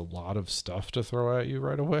 if that's a lot of stuff to throw at you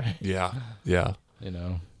right away. Yeah. Yeah. You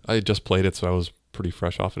know. I had just played it, so I was pretty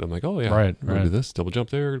fresh off it. I'm like, oh yeah, Right, I'm gonna right. do this, double jump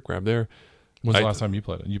there, grab there. When's the last time you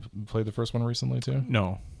played it? You played the first one recently too?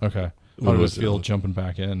 No, Okay. When How did was it feel it? jumping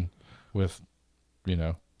back in with, you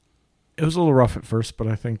know? it was a little rough at first, but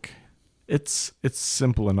I think it's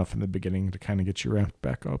simple enough in the beginning to kind of get you ramped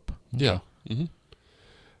back up. Yeah. Mm-hmm.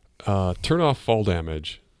 Turn off fall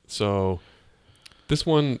damage. So This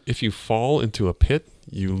one, if you fall into a pit,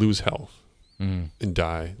 you lose health and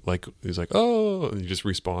die. Like, he's like, oh, and you just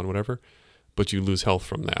respawn, whatever. But you lose health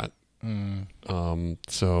from that.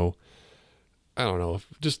 So, I don't know.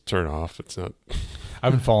 Just turn it off. It's not... I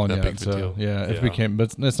haven't fallen that yet, big of a so deal. yeah, it Yeah. became.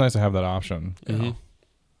 But it's nice to have that option. Mhm.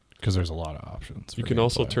 Because there's a lot of options. You for can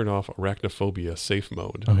also gameplay. turn off arachnophobia safe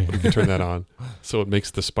mode. Oh, yeah. You can turn that on. So it makes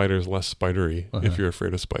the spiders less spidery Uh-huh. if you're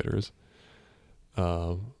afraid of spiders.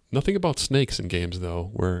 Nothing about snakes in games, though,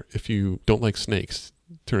 where if you don't like snakks,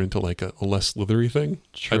 turn into like a less slithery thing.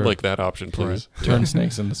 Sure. I'd like that option, please. Right. Turn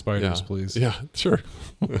snakes into spiders, Yeah. please. Yeah, sure.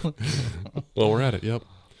 Well, we're at it. Yep.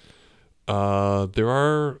 There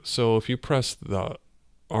are, so if you press the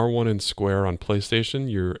R1 and square on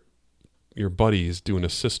PlayStation, your buddies do an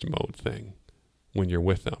assist mode thing when you're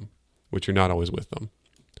with them, which you're not always with them.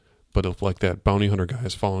 But if like that bounty hunter guy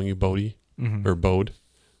is following you, Bodie or Bode,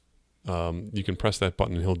 you can press that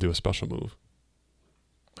button and he'll do a special move.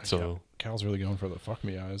 So Cal's really going for the fuck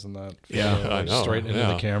me eyes in that. Yeah, video, I know, Straight into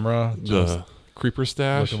yeah. the camera. Just the creeper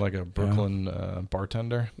stash, looking like a Brooklyn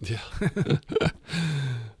bartender.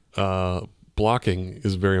 blocking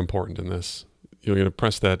is very important in this. You're going to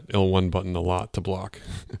press that L1 button a lot to block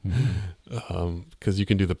because you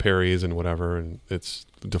can do the parries and whatever, and it's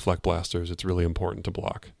deflect blasters. It's really important to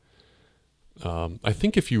block. I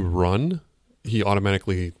think if you run, he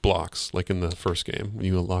automatically blocks, like in the first game when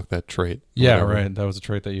you unlock that trait. Yeah, whatever. right. That was a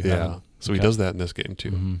trait that you Yeah, had. so he Okay. does that in this game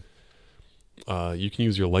too. You can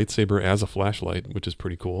use your lightsaber as a flashlight, which is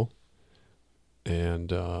pretty cool. And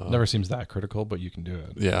Never seems that critical, but you can do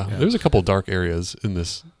it. yeah, there's a couple dark areas in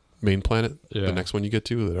this main planet, Yeah. the next one you get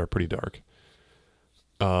to, that are pretty dark.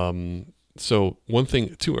 So one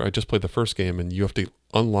thing too, I just played the first game, and you have to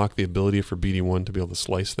unlock the ability for BD1 to be able to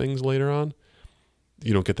slice things later on.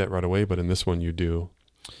 You don't get that right away, but in this one you do.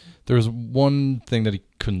 There was one thing that he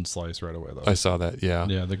couldn't slice right away, though. I saw that. Yeah,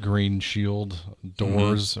 Yeah, the green shield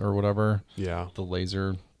doors or whatever. yeah. The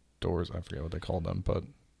laser doors. I forget what they called them, but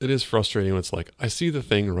It is frustrating when it's like, I see the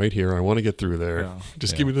thing right here. I want to get through there. Yeah.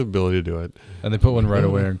 Just give me the ability to do it. and they put one right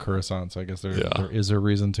away in Coruscant, so I guess there Yeah. is a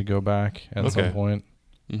reason to go back at some Okay. point.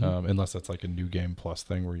 Mhm. Unless that's like a new game plus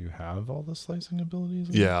thing where you have all the slicing abilities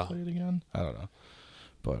and Yeah. play it again. I don't know.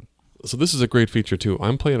 But So this is a great feature too.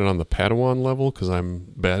 I'm playing it on the Padawan level because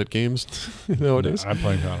I'm bad at games nowadays. I'm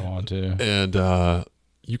playing Padawan too. And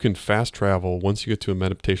you can fast travel once you get to a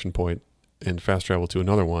meditation point, and fast travel to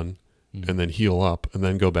another one, and then heal up, and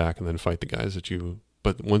then go back and then fight the guys that you.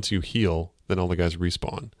 But once you heal, then all the guys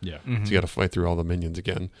respawn. Yeah. So you got to fight through all the minions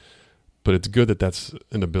again. But it's good that that's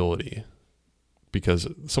an ability, because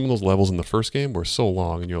some of those levels in the first game were so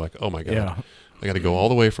long, and you're like, oh my god, Yeah. I got to go all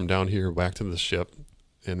the way from down here back to the ship,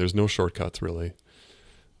 and there's no shortcuts really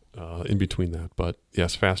in between that. But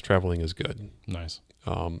yes, fast traveling is good. Nice.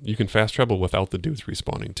 You can fast travel without the dudes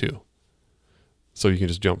respawning too. So you can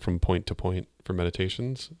just jump from point to point for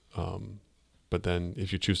meditations. But then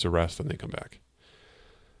if you choose to rest, then they come back.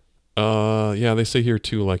 Yeah, they say here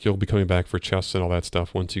too, like you'll be coming back for chests and all that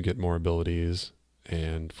stuff once you get more abilities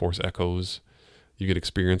and force echoes. You get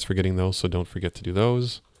experience for getting those, so don't forget to do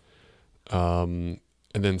those. And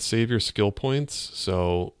then save your skill points.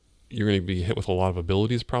 So you're going to be hit with a lot of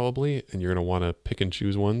abilities probably, and you're going to want to pick and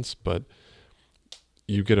choose ones, but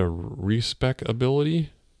you get a respec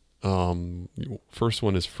ability. First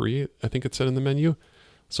one is free, I think it said in the menu.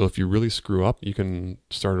 So if you really screw up, you can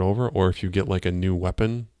start it over, or if you get like a new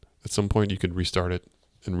weapon at some point, you could restart it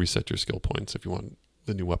and reset your skill points if you want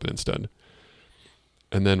the new weapon instead.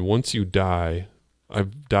 And then once you die,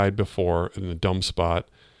 I've died before in a dumb spot,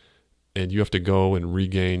 and you have to go and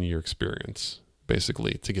regain your experience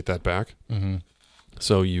basically to get that back. Mm-hmm.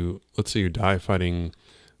 So let's say you die fighting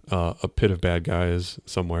a pit of bad guys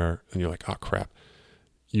somewhere, and you're like, oh crap.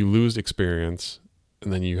 You lose experience,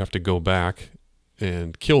 and then you have to go back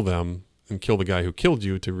and kill them and kill the guy who killed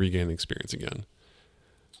you to regain the experience again.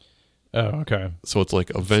 Oh, okay. So it's like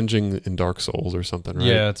avenging in Dark Souls or something, right?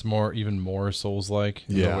 Yeah, it's even more Souls-like.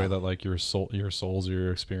 In Yeah. the way that like your souls or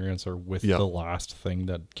your experience are with Yep. the last thing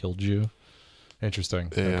that killed you.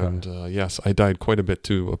 Interesting. And yes, I died quite a bit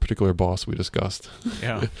to a particular boss we discussed.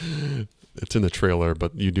 Yeah. It's in the trailer,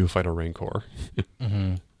 but you do fight a Rancor.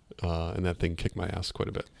 Mm-hmm. And that thing kicked my ass quite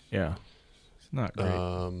a bit. Yeah. It's not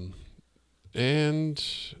great. And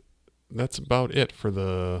that's about it for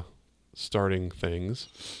the starting things.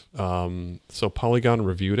 So Polygon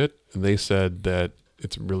reviewed it, and they said that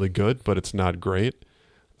it's really good, but it's not great.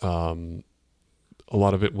 A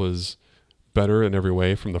lot of it was better in every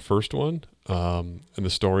way from the first one, and the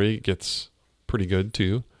story gets pretty good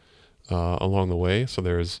too along the way. So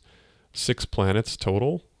there's 6 planets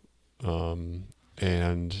total,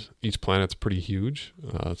 and each planet's pretty huge.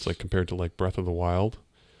 It's like compared to like Breath of the Wild.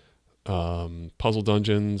 Puzzle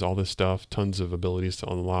dungeons, all this stuff, tons of abilities to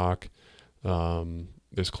unlock.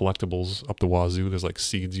 There's collectibles up the wazoo. There's like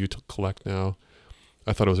seeds you collect now.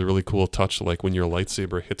 I thought it was a really cool touch, like when your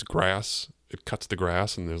lightsaber hits grass, it cuts the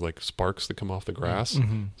grass and there's like sparks that come off the grass.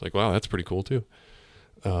 It's like, wow, that's pretty cool too.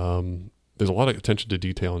 There's a lot of attention to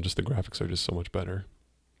detail, and just the graphics are just so much better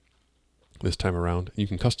this time around. You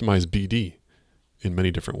can customize BD in many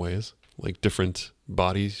different ways, like different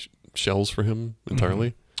body shells for him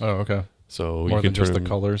entirely. Oh, okay. So More you than can just turn the him,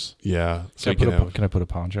 colors. Yeah. So Can you I put a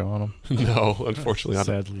poncho on him? No, unfortunately, I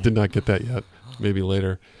Sadly. did not get that yet. Maybe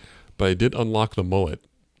later. But I did unlock the mullet.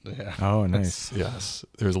 Yeah. Oh, nice. Yes.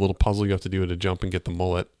 There's a little puzzle you have to do to jump and get the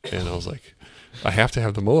mullet. And I was like, I have to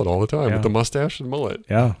have the mullet all the time, Yeah. with the mustache and mullet.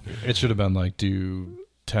 Yeah. It should have been like do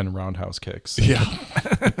 10 roundhouse kicks. Yeah.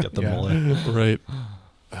 Get the Yeah. mullet. Right.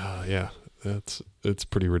 Yeah. It's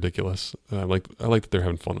pretty ridiculous. I like that they're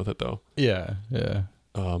having fun with it though. Yeah. Yeah.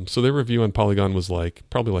 So their review on Polygon was like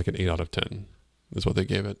probably like an 8 out of 10 is what they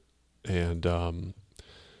gave it. And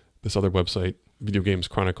this other website, Video Games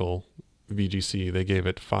Chronicle, VGC, they gave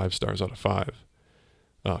it 5 stars out of 5.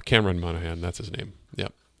 Cameron Monahan, that's his name.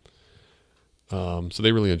 Yep. So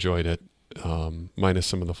they really enjoyed it, minus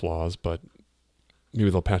some of the flaws, but maybe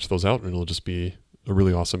they'll patch those out and it'll just be a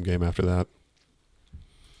really awesome game after that.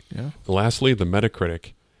 Yeah. Lastly, the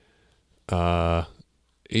Metacritic.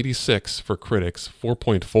 86 for critics,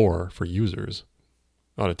 4.4 for users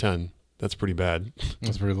out of 10. That's pretty bad.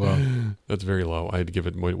 That's pretty low. That's very low. I'd give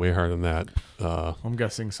it way higher than that. I'm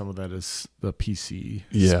guessing some of that is the PC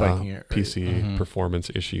Yeah, spiking it. Right? PC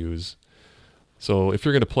performance issues. So if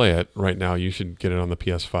you're going to play it right now, you should get it on the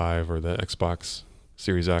PS5 or the Xbox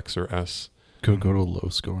Series X or S. Go to a low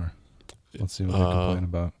score. Let's see what they complain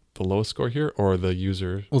about. The lowest score here or the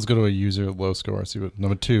user? Let's go to a user low score. See what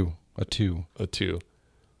number 2. A 2. A 2.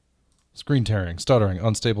 Screen tearing, stuttering,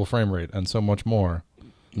 unstable frame rate, and so much more.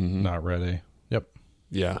 Not ready. Yep.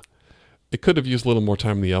 Yeah. It could have used a little more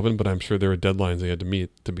time in the oven, but I'm sure there were deadlines they had to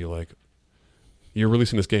meet to be like, you're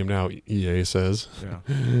releasing this game now, EA says.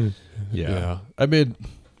 Yeah. Yeah. I mean,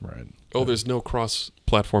 right. Oh, there's no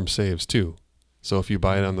cross-platform saves, too. So if you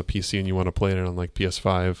buy it on the PC and you want to play it on like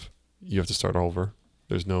PS5, you have to start over.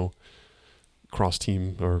 There's no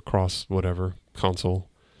cross-team or cross-whatever console.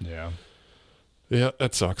 Yeah. Yeah,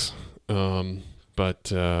 that sucks.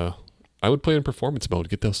 But I would play in performance mode,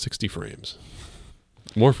 get those 60 frames.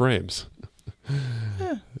 More frames.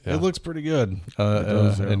 Yeah. It looks pretty good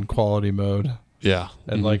does, yeah. in quality mode. Yeah.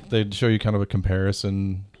 And like they'd show you kind of a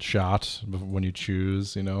comparison shot when you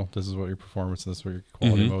choose, this is what your performance and this is what your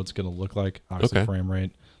quality mode's going to look like. Obviously Okay. frame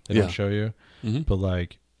rate, they Yeah. don't show you. Mhm. But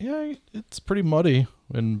like, yeah, it's pretty muddy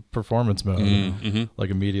in performance mode. Mhm. Like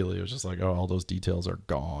immediately it was just like, oh, all those details are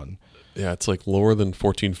gone. Yeah, it's like lower than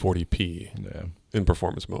 1440p Yeah. in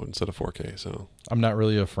performance mode instead of 4K. So I'm not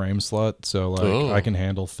really a frame slut, so like Oh. I can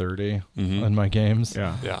handle 30 Mhm. in my games.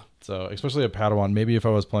 Yeah. yeah. So especially a Padawan, maybe if I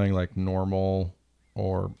was playing like normal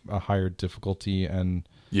or a higher difficulty and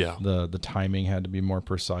Yeah. the timing had to be more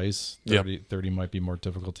precise, 30 might be more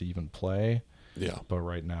difficult to even play. Yeah. But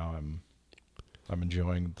right now I'm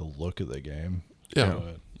enjoying the look of the game. Yeah.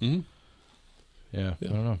 But, Mhm. yeah. Yeah.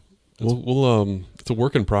 I don't know. We'll it's a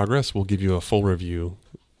work in progress. We'll give you a full review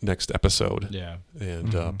next episode. Yeah.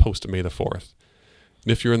 And post May the 4th.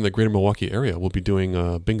 And if you're in the greater Milwaukee area, we'll be doing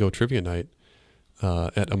a bingo trivia night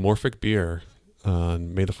at Amorphic Beer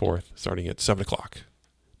on May the 4th, starting at 7 o'clock.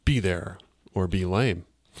 Be there or be lame.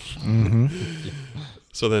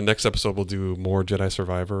 So then next episode, we'll do more Jedi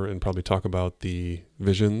Survivor and probably talk about the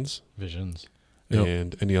visions Yep.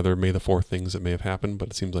 and any other May the 4th things that may have happened. But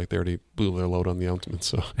it seems like they already blew their load on the announcement.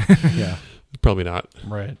 So Yeah. probably not.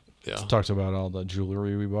 Right. Yeah. Talks about all the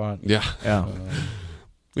jewelry we bought. Yeah. Yeah.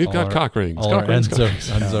 We've all got our- cock rings. All Cock our rings, Enzo, cock rings.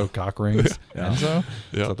 Enzo cock rings. Yeah. Enzo? Is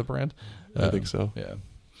Yeah. that the brand? I think so. Yeah.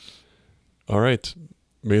 All right.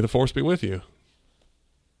 May the force be with you.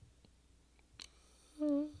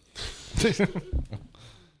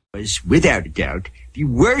 Was, without a doubt, the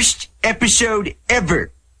worst episode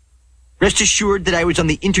ever. Rest assured that I was on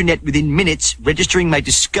the internet within minutes, registering my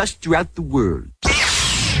disgust throughout the world.